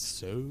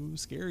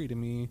scary to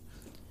me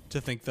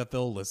to think that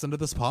they'll listen to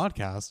this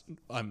podcast.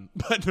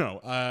 But no,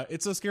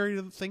 it's so scary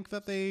to think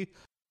that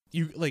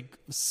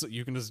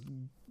you can just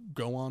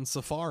go on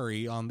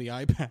Safari on the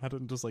iPad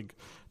and just like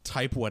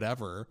type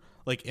whatever.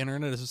 Like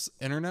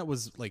internet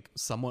was like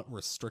somewhat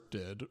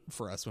restricted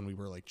for us when we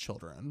were like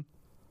children.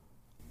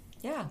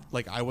 Yeah.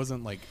 Like I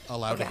wasn't like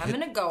allowed to I'm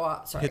gonna go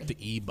off. Sorry. hit the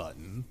E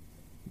button,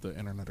 the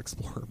Internet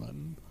Explorer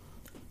button.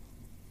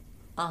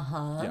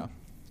 Yeah.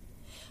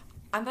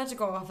 I'm about to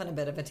go off on a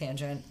bit of a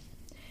tangent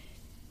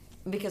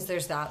because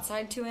there's that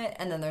side to it,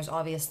 and then there's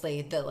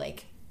obviously the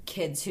like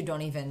kids who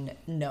don't even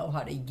know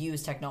how to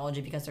use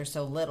technology because they're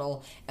so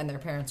little and their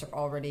parents are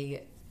already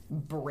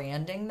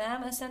branding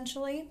them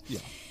essentially. Yeah.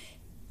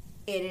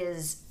 It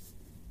is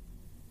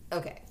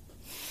okay.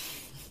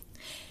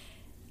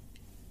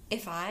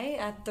 If I,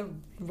 at the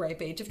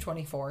ripe age of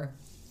 24,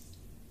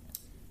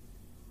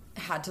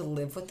 had to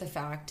live with the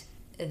fact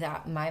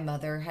that my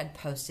mother had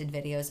posted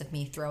videos of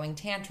me throwing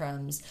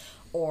tantrums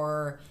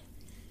or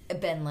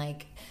been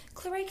like,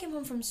 Claire came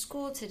home from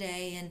school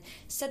today and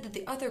said that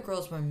the other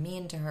girls were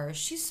mean to her.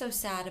 She's so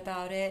sad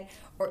about it.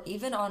 Or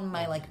even on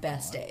my like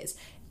best days.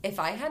 If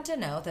I had to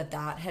know that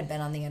that had been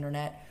on the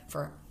internet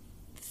for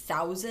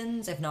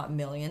thousands, if not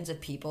millions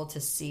of people to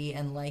see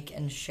and like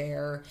and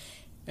share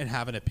And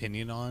have an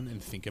opinion on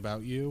and think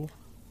about you,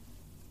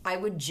 I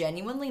would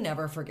genuinely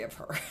never forgive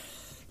her.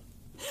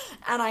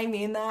 And I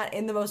mean that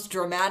in the most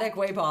dramatic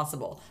way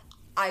possible.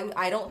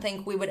 I don't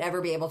think we would ever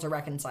be able to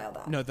reconcile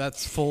that. no,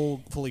 that's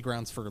fully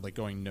grounds for like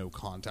going no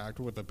contact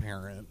with a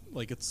parent.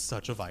 Like it's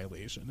such a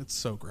violation. It's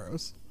so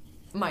gross.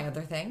 My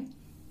other thing,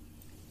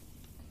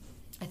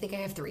 I think I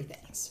have 3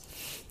 things.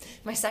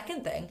 My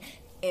second thing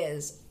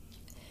is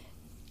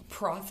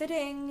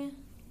profiting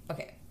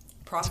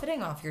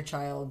off your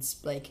child's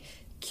like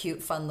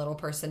cute, fun little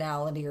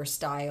personality or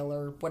style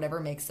or whatever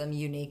makes them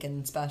unique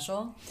and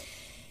special.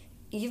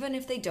 Even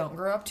if they don't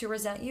grow up to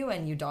resent you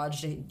and you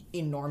dodged an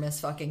enormous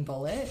fucking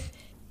bullet,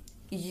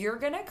 you're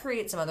gonna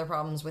create some other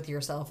problems with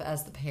yourself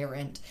as the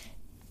parent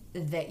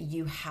that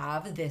you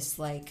have this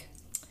like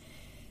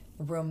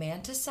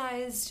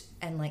romanticized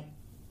and like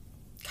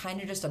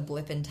kind of just a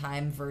blip in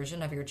time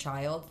version of your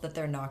child that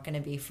they're not going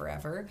to be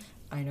forever.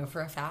 I know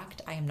for a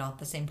fact I am not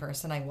the same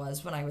person I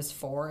was when I was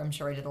 4. I'm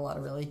sure I did a lot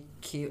of really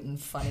cute and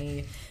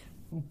funny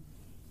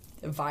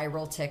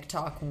viral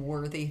TikTok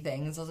worthy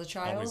things as a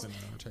child Always an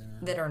entertainer.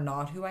 that are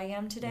not who I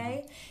am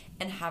today.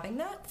 And having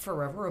that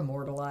forever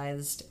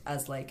immortalized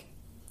as like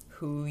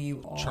who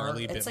you are.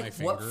 Charlie bit it's my like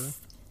finger.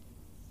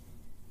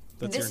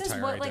 That's this your is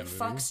entire what like identity.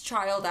 fucks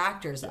child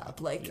actors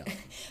up. Like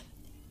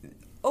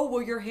oh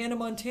well, you're Hannah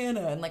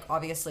Montana, and like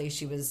obviously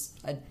she was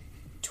a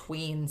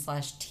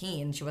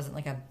tween/teen. She wasn't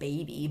like a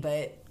baby,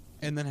 but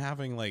And then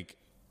having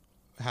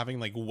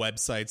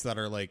websites that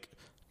are like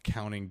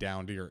counting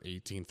down to your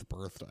 18th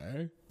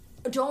birthday.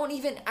 I don't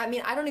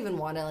even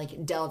want to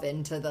like delve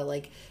into the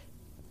like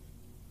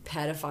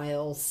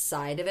pedophile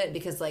side of it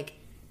because like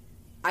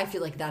I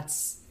feel like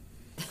that's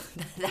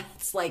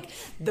like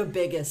the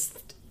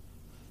biggest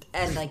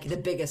and like the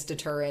biggest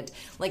deterrent.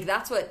 Like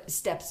that's what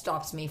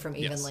stops me from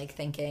even like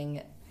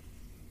thinking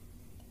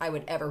I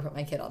would ever put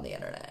my kid on the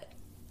internet.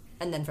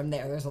 And then from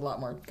there's a lot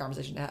more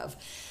conversation to have.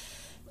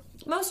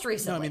 Most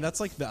recently. No, I mean that's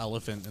like the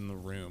elephant in the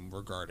room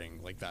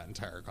regarding like that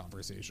entire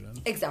conversation.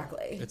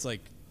 Exactly. It's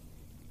like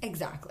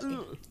exactly.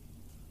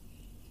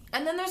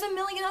 And then there's a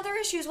million other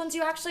issues once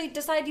you actually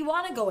decide you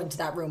want to go into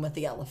that room with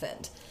the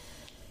elephant.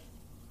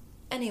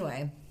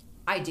 Anyway,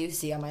 I do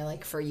see on my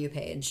like For You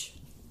page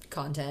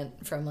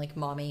content from like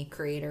mommy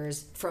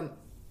creators from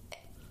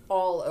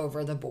all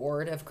over the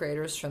board of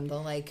creators, from the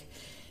like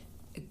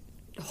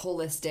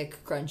holistic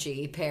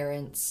crunchy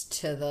parents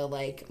to the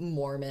like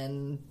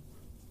Mormon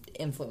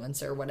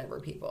influencer whatever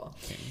people.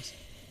 Kings.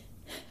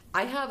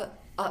 I have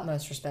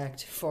utmost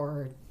respect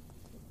for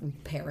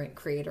parent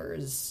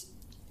creators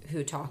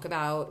who talk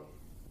about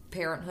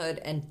parenthood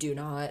and do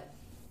not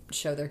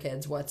show their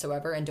kids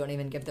whatsoever and don't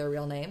even give their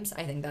real names.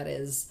 I think that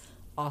is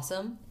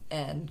awesome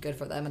and good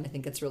for them, and I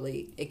think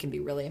it can be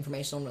really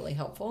informational and really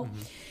helpful.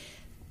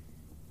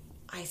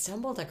 Mm-hmm. I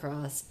stumbled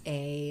across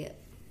a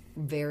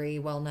very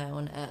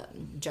well-known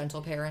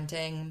gentle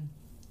parenting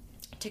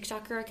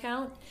TikToker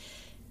account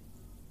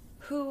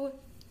who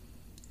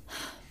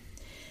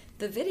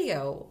the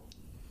video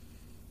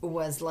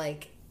was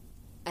like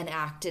an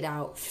acted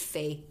out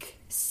fake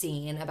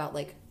scene about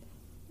like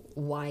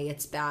why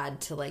it's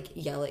bad to like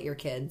yell at your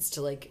kids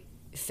to like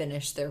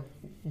finish their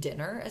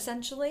dinner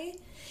essentially,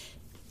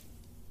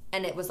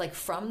 and it was like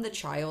from the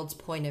child's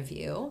point of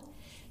view.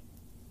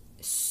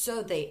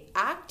 So they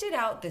acted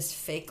out this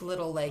fake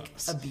little like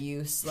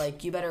abuse,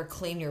 like you better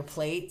clean your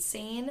plate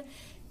scene.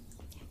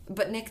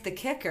 But Nick, the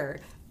kicker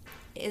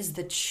is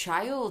the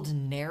child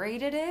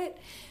narrated it.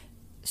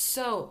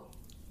 So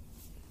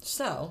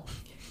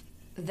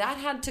that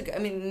had to go, I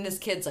mean, this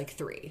kid's like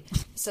 3.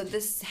 So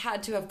this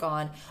had to have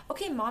gone,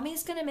 okay,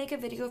 mommy's going to make a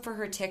video for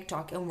her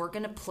TikTok and we're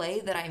going to play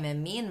that I'm a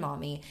mean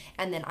mommy.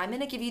 And then I'm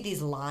going to give you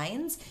these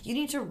lines. You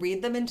need to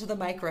read them into the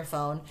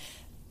microphone.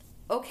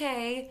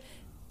 Okay.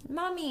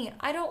 Mommy,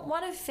 I don't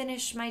want to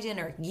finish my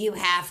dinner. You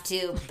have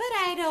to, but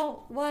I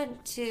don't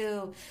want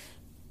to.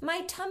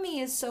 My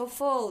tummy is so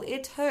full,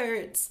 it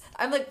hurts.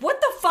 I'm like,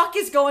 what the fuck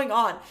is going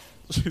on?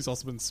 She's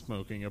also been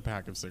smoking a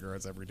pack of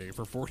cigarettes every day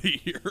for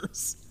 40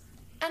 years.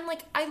 And,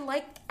 like, I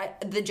like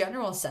the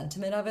general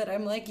sentiment of it.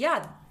 I'm like,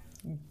 yeah,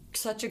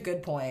 such a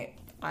good point.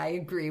 I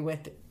agree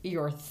with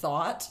your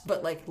thought,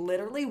 but, like,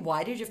 literally,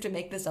 why did you have to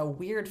make this a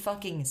weird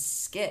fucking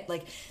skit?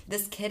 Like,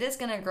 this kid is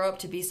gonna grow up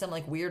to be some,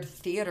 like, weird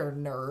theater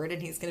nerd,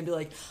 and he's gonna be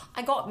like,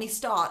 I got me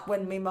start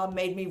when me mum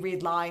made me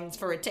read lines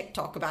for a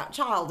TikTok about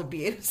child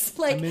abuse.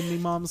 Like, I'm in me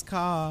mom's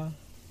car.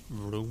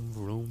 Vroom,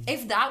 vroom.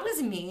 if that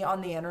was me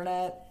on the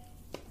internet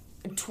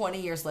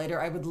 20 years later,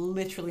 I would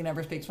literally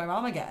never speak to my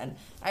mom again.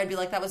 I'd be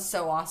like, that was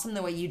so awesome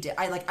the way you did.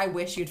 I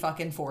wish you'd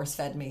fucking force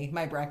fed me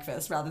my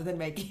breakfast rather than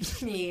making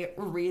me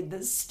read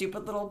this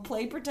stupid little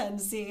play pretend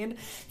scene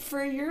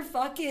for your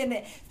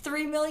fucking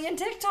 3 million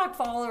TikTok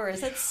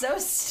followers. That's so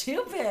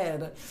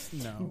stupid.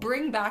 No.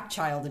 Bring back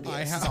child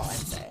abuse is all I'm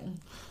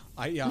saying.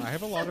 I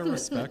have a lot of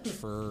respect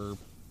for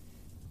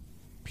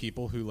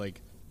people who,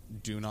 like,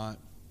 do not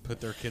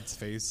put their kid's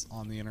face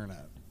on the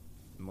internet.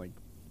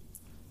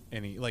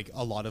 And, like,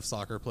 a lot of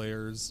soccer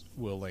players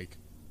will, like,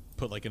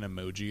 put, like, an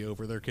emoji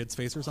over their kid's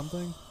face or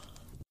something.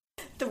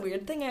 The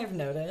weird thing I've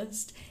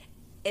noticed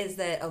is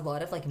that a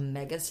lot of, like,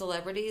 mega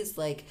celebrities,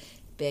 like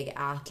big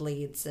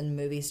athletes and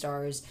movie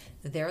stars,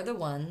 they're the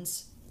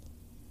ones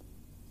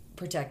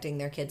protecting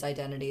their kids'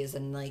 identities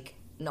and, like,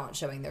 not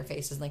showing their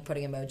faces and, like,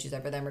 putting emojis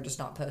over them or just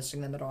not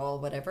posting them at all,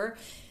 whatever.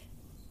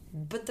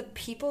 But the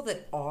people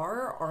that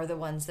are the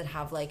ones that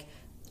have, like,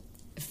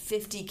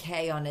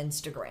 50K on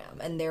Instagram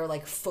and they're,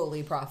 like,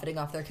 fully profiting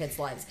off their kids'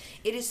 lives.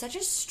 It is such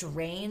a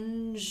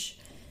strange,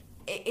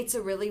 it's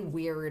a really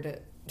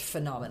weird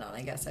phenomenon,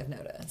 I guess I've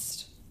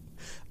noticed.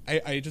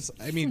 I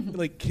mean,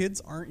 like, kids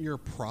aren't your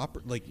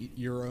proper, like,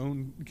 your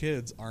own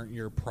kids aren't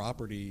your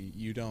property.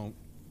 You don't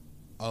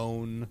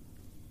own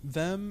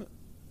them,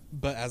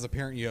 but as a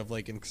parent you have,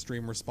 like, an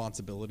extreme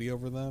responsibility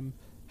over them.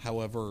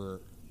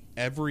 However,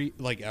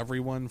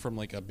 everyone from,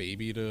 like, a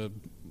baby to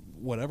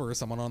whatever,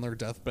 someone on their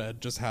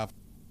deathbed, just have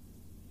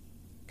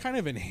kind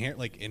of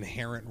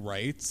inherent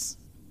rights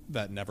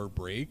that never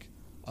break,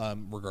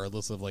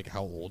 regardless of, like,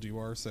 how old you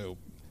are. So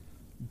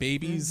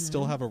babies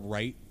still have a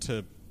right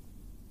to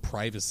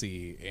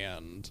privacy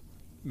and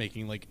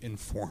making, like,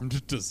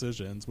 informed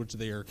decisions, which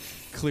they are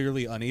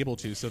clearly unable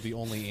to. So the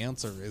only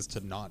answer is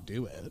to not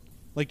do it.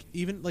 Like,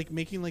 even, like,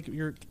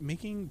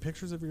 making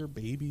pictures of your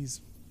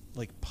babies,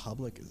 like,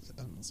 public is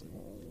almost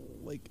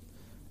like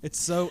it's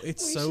so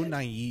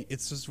naive.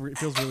 It's just, it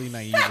feels really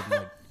naive. And,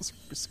 like,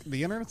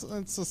 the internet,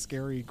 it's a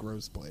scary,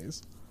 gross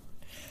place.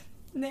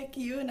 Nick,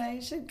 you and I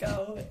should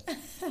go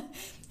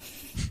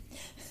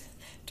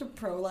to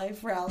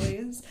pro-life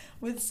rallies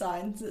with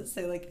signs that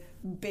say, like,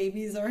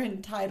 babies are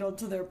entitled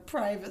to their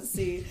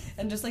privacy,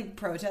 and just, like,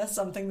 protest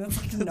something that's,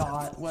 like,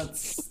 not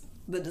what's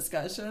the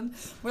discussion.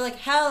 We're like,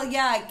 hell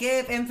yeah,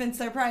 give infants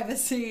their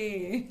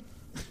privacy.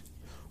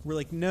 We're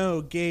like,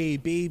 no gay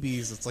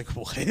babies. It's like,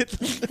 what?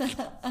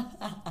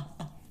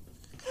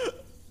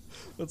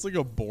 That's like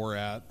a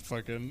Borat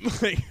fucking,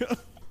 like,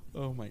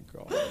 oh my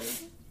god.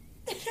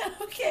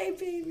 Okay,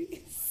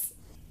 babies.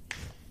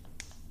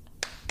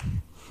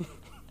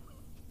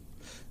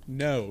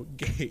 No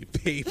gay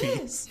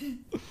babies.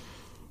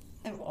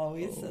 I've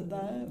always said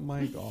that.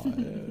 My god.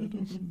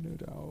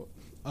 No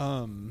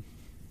doubt.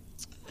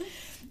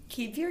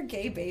 Keep your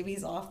gay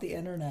babies off the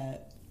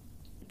internet.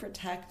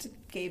 Protect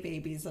gay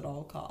babies at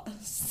all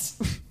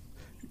costs.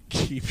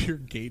 Keep your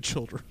gay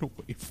children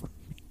away from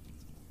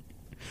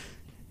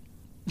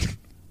me.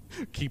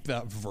 Keep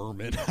that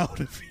vermin out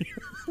of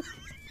here.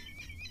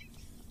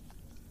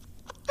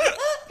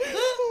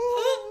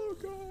 Oh,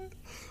 God.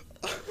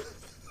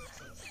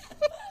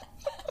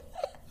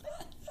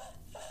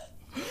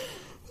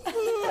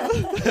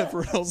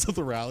 Everyone else at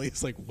the rally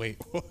is like, wait,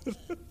 what?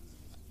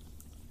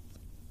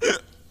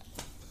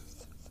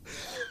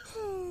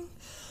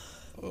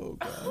 Oh,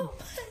 God. Oh,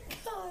 my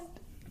God.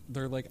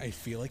 They're like, I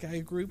feel like I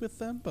agree with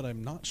them, but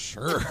I'm not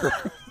sure.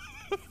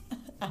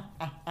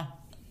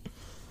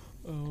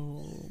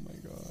 Oh, my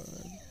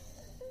God.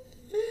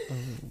 Oh,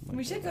 my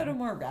We should go to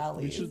more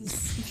rallies.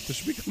 This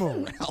should become a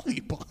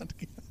rally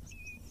podcast.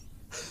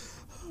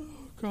 Oh,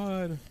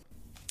 God.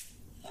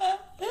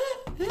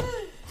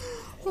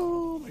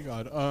 Oh, my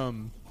God.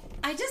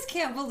 I just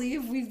can't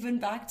believe we've been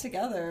back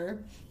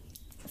together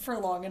for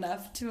long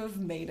enough to have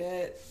made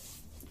it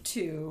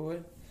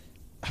to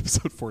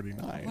episode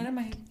 49. What am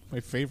I? My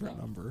favorite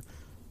number.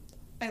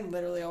 I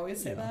literally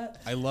always say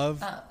that. I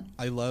love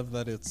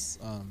that it's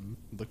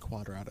the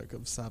quadratic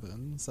of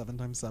 7. 7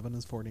 times 7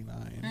 is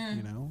 49.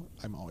 You know,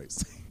 I'm always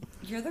saying.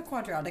 You're the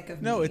quadratic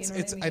of no, me. it's you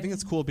know it's. what I I mean? think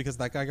it's cool because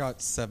that guy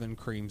got 7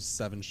 creams,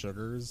 7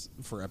 sugars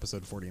for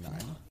episode 49.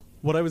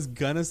 What I was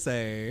gonna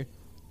say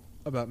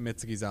about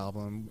Mitsuki's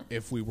album,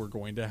 if we were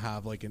going to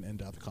have, like, an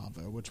in-depth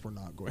convo, which we're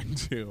not going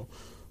to,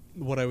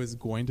 what I was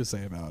going to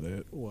say about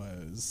it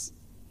was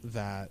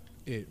that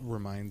it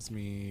reminds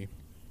me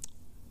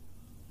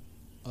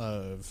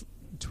of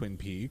Twin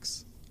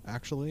Peaks,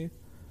 actually.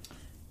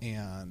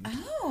 And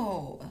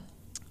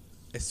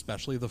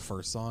especially the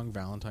first song,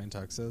 Valentine,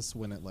 Texas,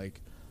 when it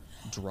like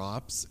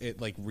drops,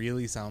 it like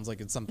really sounds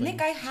like it's something.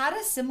 Nick, I had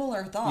a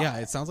similar thought. Yeah,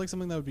 it sounds like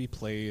something that would be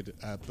played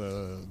at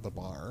the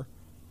bar.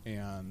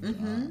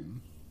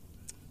 And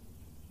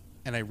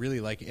and I really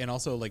like it. And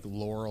also like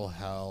Laurel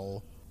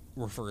Hell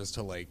refers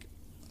to like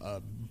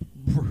a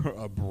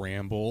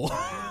bramble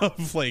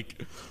of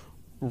like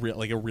a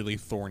really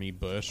thorny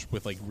bush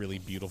with like really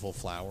beautiful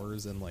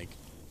flowers, and like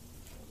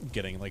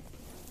getting like,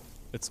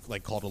 it's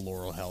like called a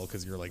laurel hell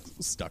because you're like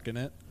stuck in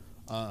it.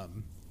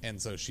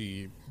 And so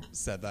she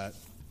said that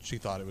she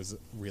thought it was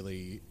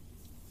really,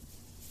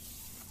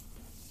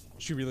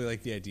 she really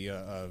liked the idea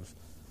of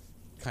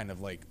kind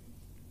of like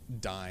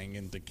dying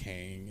and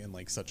decaying in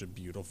like such a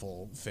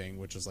beautiful thing,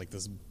 which is like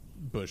this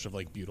bush of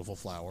like beautiful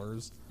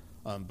flowers,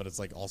 but it's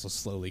like also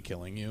slowly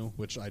killing you,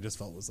 which I just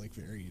felt was like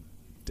very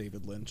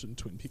David Lynch and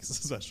Twin Peaks,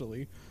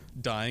 especially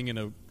dying in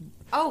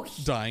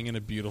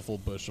a beautiful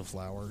bush of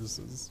flowers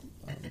is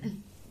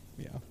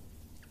yeah,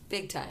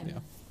 big time. Yeah.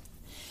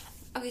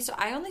 Okay, so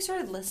I only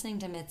started listening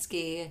to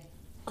Mitski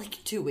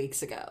like 2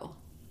 weeks ago.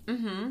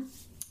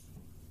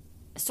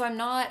 So I'm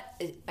not,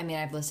 I mean,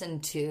 I've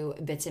listened to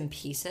bits and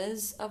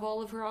pieces of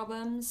all of her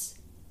albums,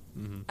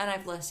 and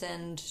I've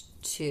listened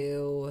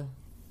to,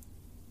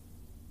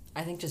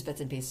 I think, just bits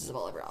and pieces of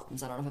all of her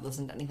albums. I don't know if I've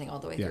listened to anything all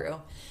the way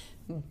through,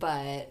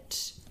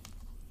 but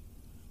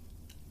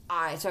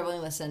I've only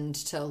listened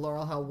to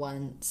Laurel Hill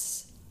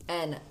once,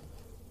 and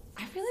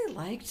I really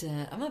liked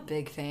it. I'm a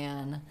big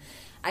fan.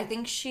 I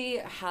think she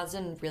has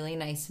a really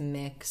nice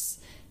mix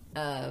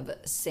of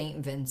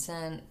St.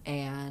 Vincent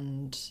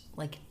and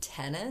like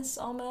tennis,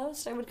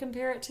 almost, I would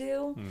compare it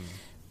to.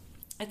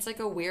 It's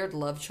like a weird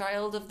love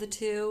child of the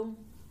two.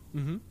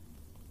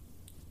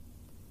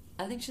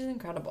 I think she's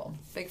incredible.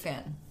 Big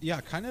fan.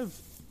 Yeah, kind of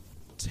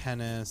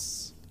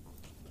tennis.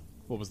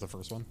 What was the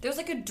first one? There's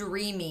like a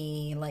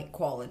dreamy like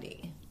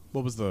quality.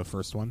 What was the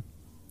first one?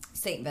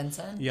 St.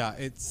 Vincent. Yeah,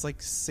 it's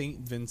like St.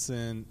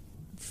 Vincent,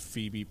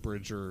 Phoebe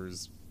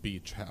Bridgers'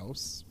 beach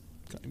house,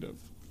 kind of.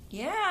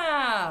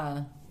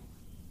 Yeah.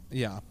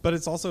 Yeah, but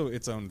it's also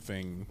its own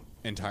thing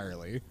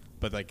entirely.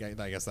 But like,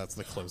 I guess that's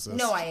the closest.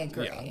 No, I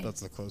agree. Yeah,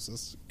 that's the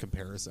closest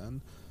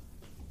comparison.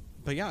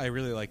 But yeah, I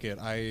really like it.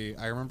 I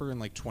remember in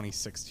like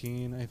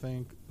 2016, I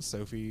think,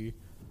 Sophie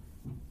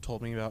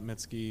told me about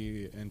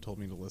Mitski and told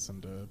me to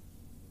listen to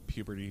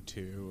Puberty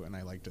 2, and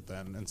I liked it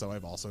then. And so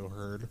I've also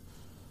heard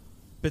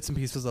bits and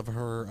pieces of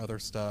her other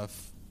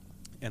stuff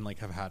and like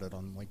have had it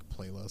on like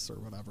playlists or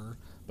whatever,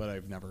 but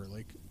I've never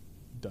like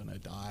done a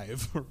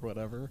dive or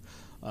whatever.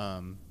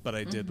 But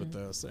I did with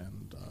this,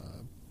 and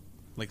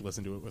like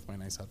listened to it with my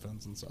nice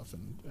headphones and stuff,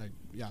 and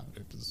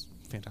it was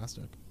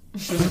fantastic.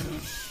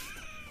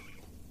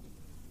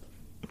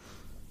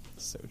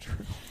 So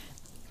true.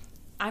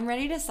 I'm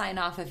ready to sign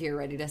off if you're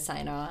ready to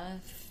sign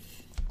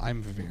off.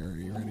 I'm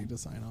very ready to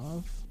sign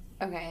off.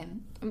 Okay.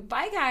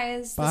 Bye,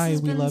 guys. Bye, This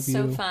has we been love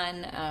so you.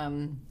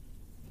 fun.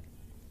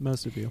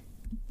 Most of you.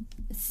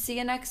 See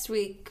you next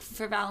week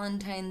for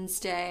Valentine's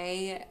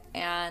Day,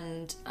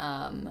 and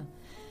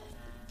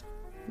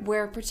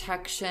wear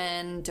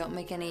protection. Don't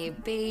make any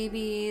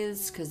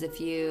babies, because if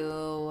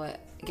you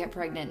get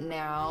pregnant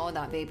now,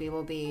 that baby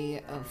will be,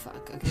 oh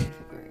fuck, okay,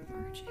 February,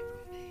 March, April,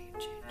 May,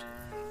 June, July,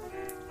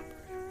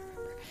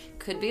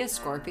 could be a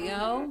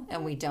Scorpio,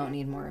 and we don't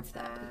need more of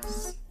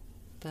those.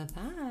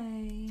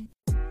 Bye-bye.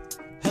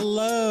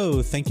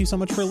 Hello! Thank you so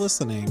much for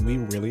listening. We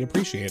really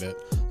appreciate it.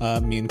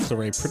 Me and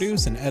Claire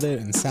produce and edit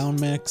and sound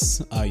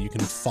mix. You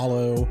can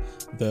follow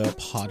the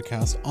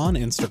podcast on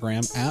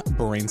Instagram at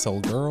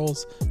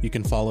BrainCellGirls. You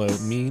can follow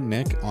me,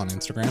 Nick, on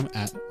Instagram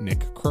at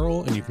Nick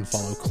Curl, and you can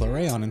follow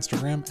Claire on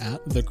Instagram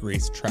at The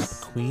Grace Trap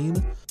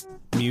Queen.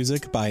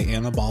 Music by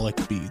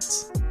Anabolic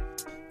Beats.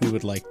 We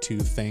would like to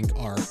thank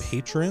our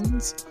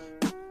patrons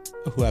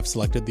who have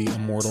selected the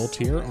Immortal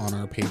tier on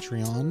our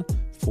Patreon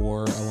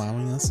for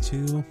allowing us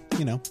to,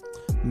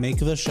 make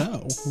the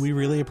show. We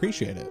really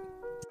appreciate it.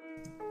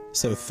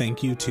 So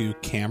thank you to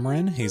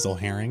Cameron, Hazel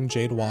Herring,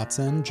 Jade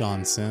Watson,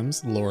 John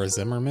Sims, Laura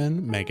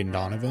Zimmerman, Megan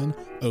Donovan,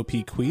 OP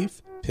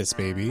Queef, Piss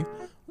Baby,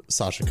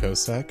 Sasha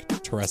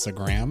Kostek, Teresa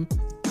Graham,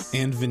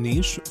 and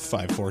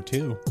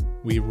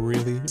Vanish542. We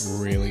really,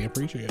 really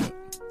appreciate it.